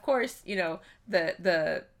of course,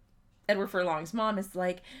 the Edward Furlong's mom is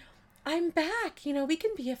like, I'm back. We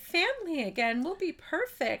can be a family again. We'll be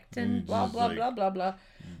perfect. And blah, blah, like, blah, blah, blah.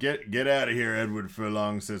 Get out of here, Edward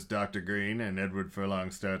Furlong, says Dr. Green. And Edward Furlong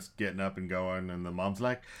starts getting up and going. And the mom's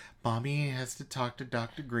like, Mommy has to talk to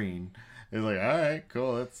Dr. Green. It's like, all right,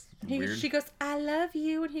 cool. That's weird. She goes, I love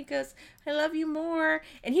you. And he goes, I love you more.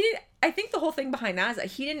 And he didn't, I think the whole thing behind that is that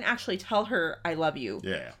he didn't actually tell her, I love you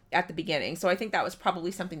at the beginning. So I think that was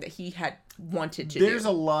probably something that he had wanted to do. There's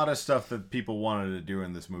a lot of stuff that people wanted to do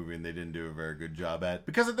in this movie and they didn't do a very good job at.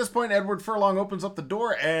 Because at this point, Edward Furlong opens up the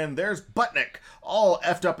door and there's Butnick all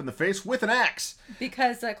effed up in the face with an axe.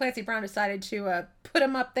 Because Clancy Brown decided to put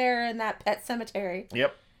him up there in that pet cemetery.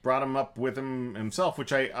 Yep. Brought him up with him himself,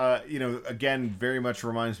 which I, again, very much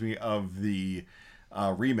reminds me of the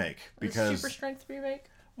remake. Because the Super Strength remake?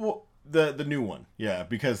 Well, the new one. Yeah,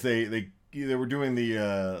 because they were doing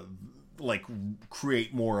the,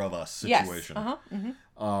 create more of us situation. Yes.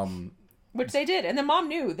 Mm-hmm. Which they did. And the mom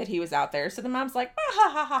knew that he was out there. So the mom's like, ha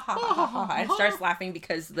ha ha ha ha ha ha, and starts laughing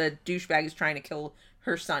because the douchebag is trying to kill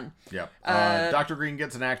her son. Yeah. Dr. Green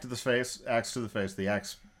gets an axe to the face, the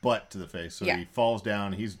axe butt to the face, so he falls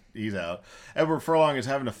down. He's out. Edward Furlong is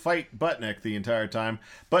having to fight Butnick the entire time.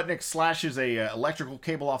 Butnick slashes a electrical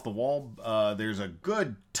cable off the wall. There's a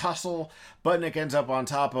good tussle. Butnick ends up on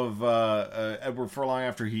top of Edward Furlong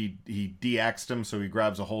after he de-axed him, so he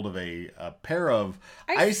grabs a hold of a pair of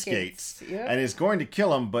ice skates and is going to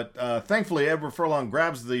kill him, but thankfully Edward Furlong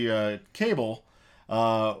grabs the cable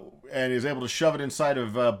and is able to shove it inside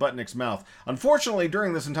of Butnick's mouth. Unfortunately,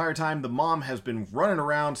 during this entire time, the mom has been running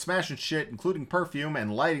around, smashing shit, including perfume,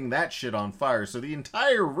 and lighting that shit on fire. So the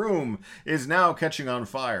entire room is now catching on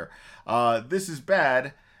fire. This is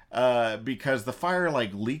bad because the fire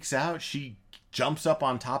like leaks out. She jumps up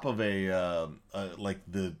on top of a like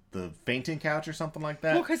the fainting couch or something like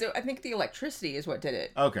that. Well, because I think the electricity is what did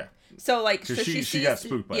it. Okay. So like, so she got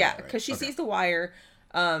spooked by yeah, that, right? because she Okay. sees the wire,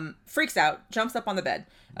 freaks out, jumps up on the bed,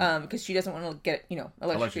 because she doesn't want to get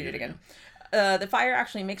electrocuted again. The fire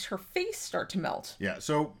actually makes her face start to melt. Yeah.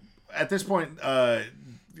 So at this point,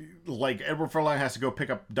 like Edward Furlong has to go pick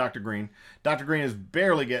up Dr. Green. Dr. Green is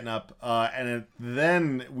barely getting up, and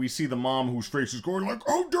then we see the mom whose face is going like,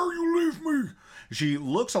 "How dare you leave me?" She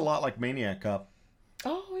looks a lot like Maniac Cop.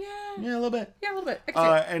 Oh yeah. Yeah, a little bit. Yeah, a little bit. I can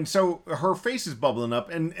see it. And so her face is bubbling up,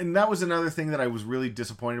 and that was another thing that I was really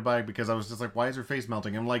disappointed by, because I was just like, why is her face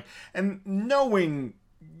melting? I'm like, and knowing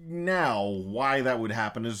now why that would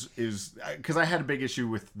happen is because I had a big issue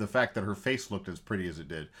with the fact that her face looked as pretty as it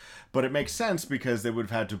did, but it makes sense because they would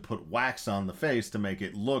have had to put wax on the face to make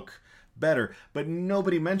it look better, but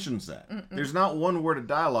nobody mentions that. There's not one word of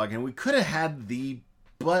dialogue, and we could have had the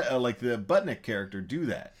Butnick character do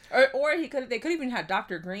that. Or they could even have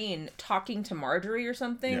Dr. Green talking to Marjorie or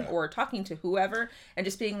something, Yeah. or talking to whoever, and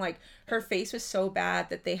just being like, her face was so bad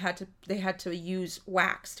that they had to use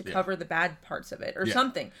wax to cover the bad parts of it, or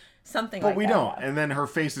something like that. But we don't, and then her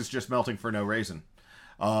face is just melting for no reason.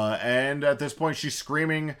 And at this point, she's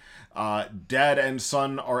screaming. Dad and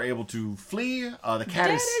son are able to flee. The cat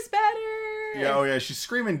Dead is better. Yeah, oh yeah, she's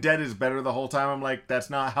screaming "Dead is better" the whole time. I'm like, that's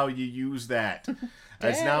not how you use that.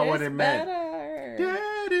 That's Dead not what is it meant. better.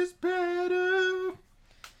 Dead is better.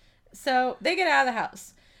 So they get out of the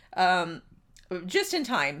house, just in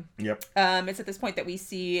time. Yep. It's at this point that we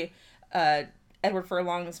see Edward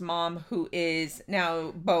Furlong's mom, who is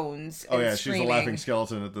now Bones. Oh and yeah, screaming. she's a laughing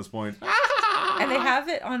skeleton at this point. And they have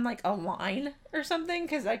it on like a line or something,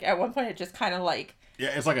 because like at one point it just kind of like, Yeah,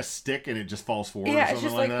 it's like a stick and it just falls forward. yeah, or it's something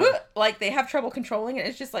just like like that. like they have trouble controlling it.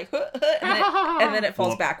 It's just like and then it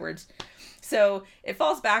falls Whoop. backwards. So it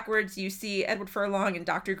falls backwards. You see Edward Furlong and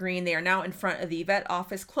Dr. Green. They are now in front of the vet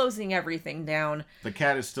office, closing everything down. The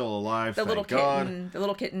cat is still alive. The thank God. the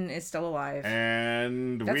little kitten is still alive.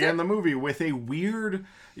 And That's we it. end the movie with a weird.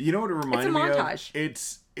 You know what it reminded me of? montage.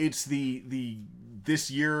 It's the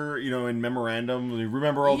this year, in memorandum.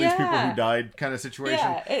 Remember all these people Yeah. who died kind of situation.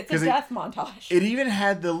 Yeah, it's a death montage. It even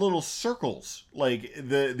had the little circles, like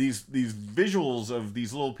these visuals of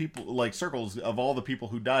these little people, like circles of all the people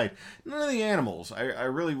who died. None of the animals. I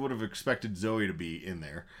really would have expected Zoe to be in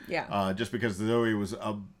there. Yeah. Just because Zoe was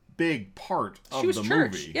a big part of She was the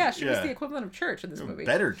Church. movie. Yeah, she was the equivalent of Church in this movie.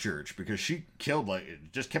 Better Church, because she killed,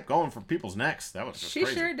 just kept going for people's necks. That was just She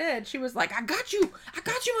crazy. sure did. She was like, I got you,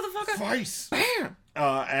 motherfucker. Vice. Bam.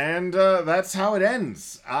 And that's how it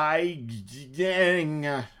ends. Like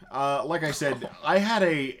I said, I had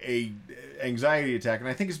a anxiety attack, and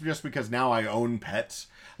I think it's just because now I own pets.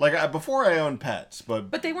 Like before, I owned pets,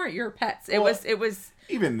 but But they weren't your pets. It Well, was.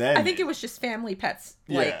 even then, I think it was just family pets,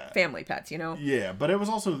 like Yeah. family pets. Yeah, but it was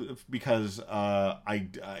also because I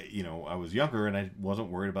was younger and I wasn't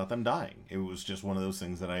worried about them dying. It was just one of those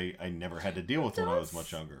things that I never had to deal with when I was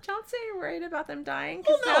much younger. Don't say you're worried about them dying.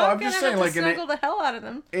 Well, 'Cause no, now I'm gonna just have saying, to like, snuggle the hell out of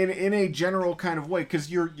them. In a general kind of way, because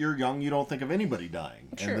you're young, you don't think of anybody dying.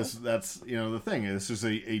 True. And that's the thing. This is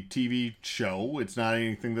a TV show. It's not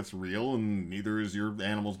anything that's real, and neither is your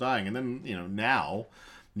animals dying. And then now,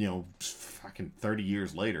 fucking 30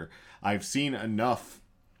 years later, I've seen enough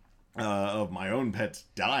of my own pets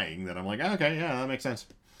dying that I'm like, okay, yeah, that makes sense.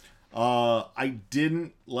 I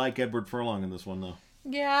didn't like Edward Furlong in this one though.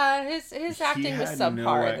 Yeah, his acting was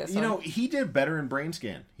subpar in this one. He did better in Brain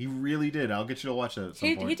Scan. He really did. I'll get you to watch that at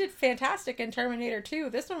some point. He did fantastic in Terminator 2.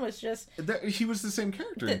 This one was just He was the same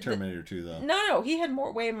character in Terminator 2, though. no. He had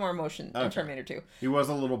way more emotion in Okay. Terminator 2. He was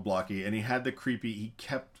a little blocky, and he had the creepy.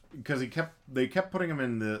 They kept putting him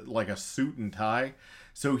in a suit and tie,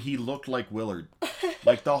 so he looked like Willard.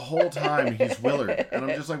 Like the whole time he's Willard, and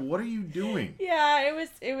I'm just like, what are you doing? Yeah,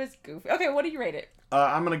 it was goofy. Okay, what do you rate it?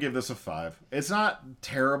 I'm gonna give this a 5. It's not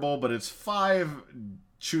terrible, but it's 5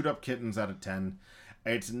 chewed up kittens out of 10.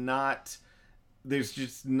 It's not. There's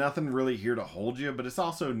just nothing really here to hold you, but it's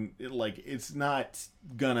also it's not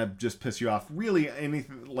gonna just piss you off. Really,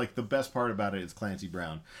 anything the best part about it is Clancy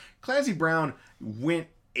Brown. Clancy Brown went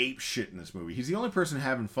ape shit in this movie. He's the only person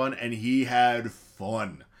having fun, and he had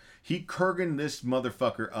fun. He Kurgan this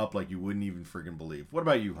motherfucker up like you wouldn't even friggin' believe. What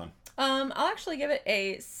about you, hon? I'll actually give it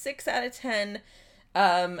a 6 out of 10.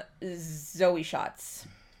 Zoe shots.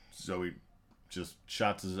 Zoe. just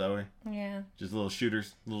shots of Zoe. Yeah. Just little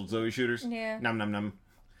shooters, little Zoe shooters. Yeah. Num num num.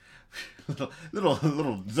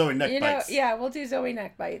 little Zoe neck bites. Yeah, we'll do Zoe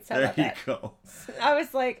neck bites. How There about you that? go. I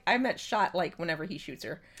was like, I meant shot like whenever he shoots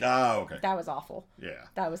her. Oh, okay. That was awful. Yeah.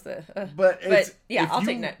 That was the. But yeah, if I'll you-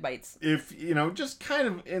 take neck bites. If just kind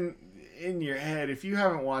of in your head, if you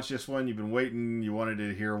haven't watched this one, you've been waiting, you wanted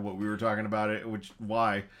to hear what we were talking about it,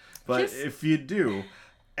 why? But Just- if you do,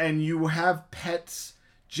 and you have pets,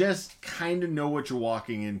 just kind of know what you're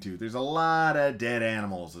walking into. There's a lot of dead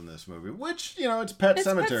animals in this movie, which it's Pet It's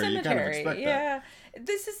Cemetery. Pet You kind of expect that. Yeah.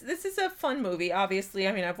 This is a fun movie, obviously.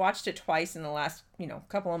 I mean, I've watched it twice in the last,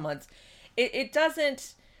 couple of months. It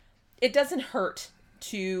doesn't hurt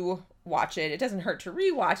to watch it. It doesn't hurt to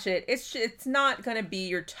rewatch it. It's not going to be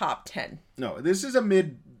your top 10. No, this is a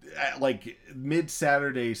mid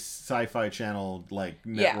Saturday Sci-Fi Channel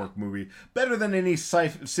network movie. Better than any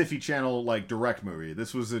Sci-Fi Channel direct movie.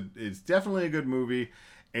 It's definitely a good movie.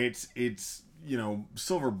 It's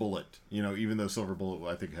Silver Bullet. Even though Silver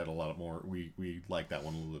Bullet I think had a lot more. We like that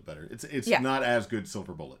one a little bit better. It's not as good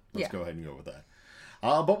Silver Bullet. Let's go ahead and go with that.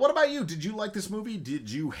 But what about you? Did you like this movie? Did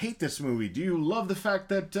you hate this movie? Do you love the fact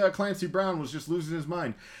that Clancy Brown was just losing his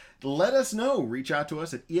mind? Let us know. Reach out to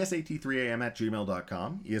us at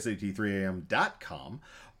esat3am@gmail.com, esat3am.com,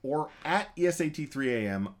 or at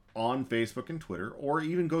esat3am on Facebook and Twitter, or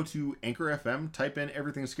even go to Anchor FM, type in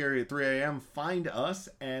Everything Scary at 3 a.m., find us,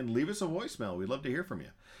 and leave us a voicemail. We'd love to hear from you.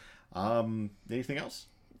 Anything else?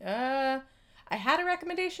 I had a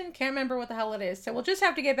recommendation. Can't remember what the hell it is. So we'll just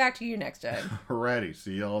have to get back to you next time. Alrighty.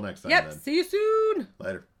 See you all next time. Yep. Then. See you soon.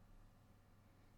 Later.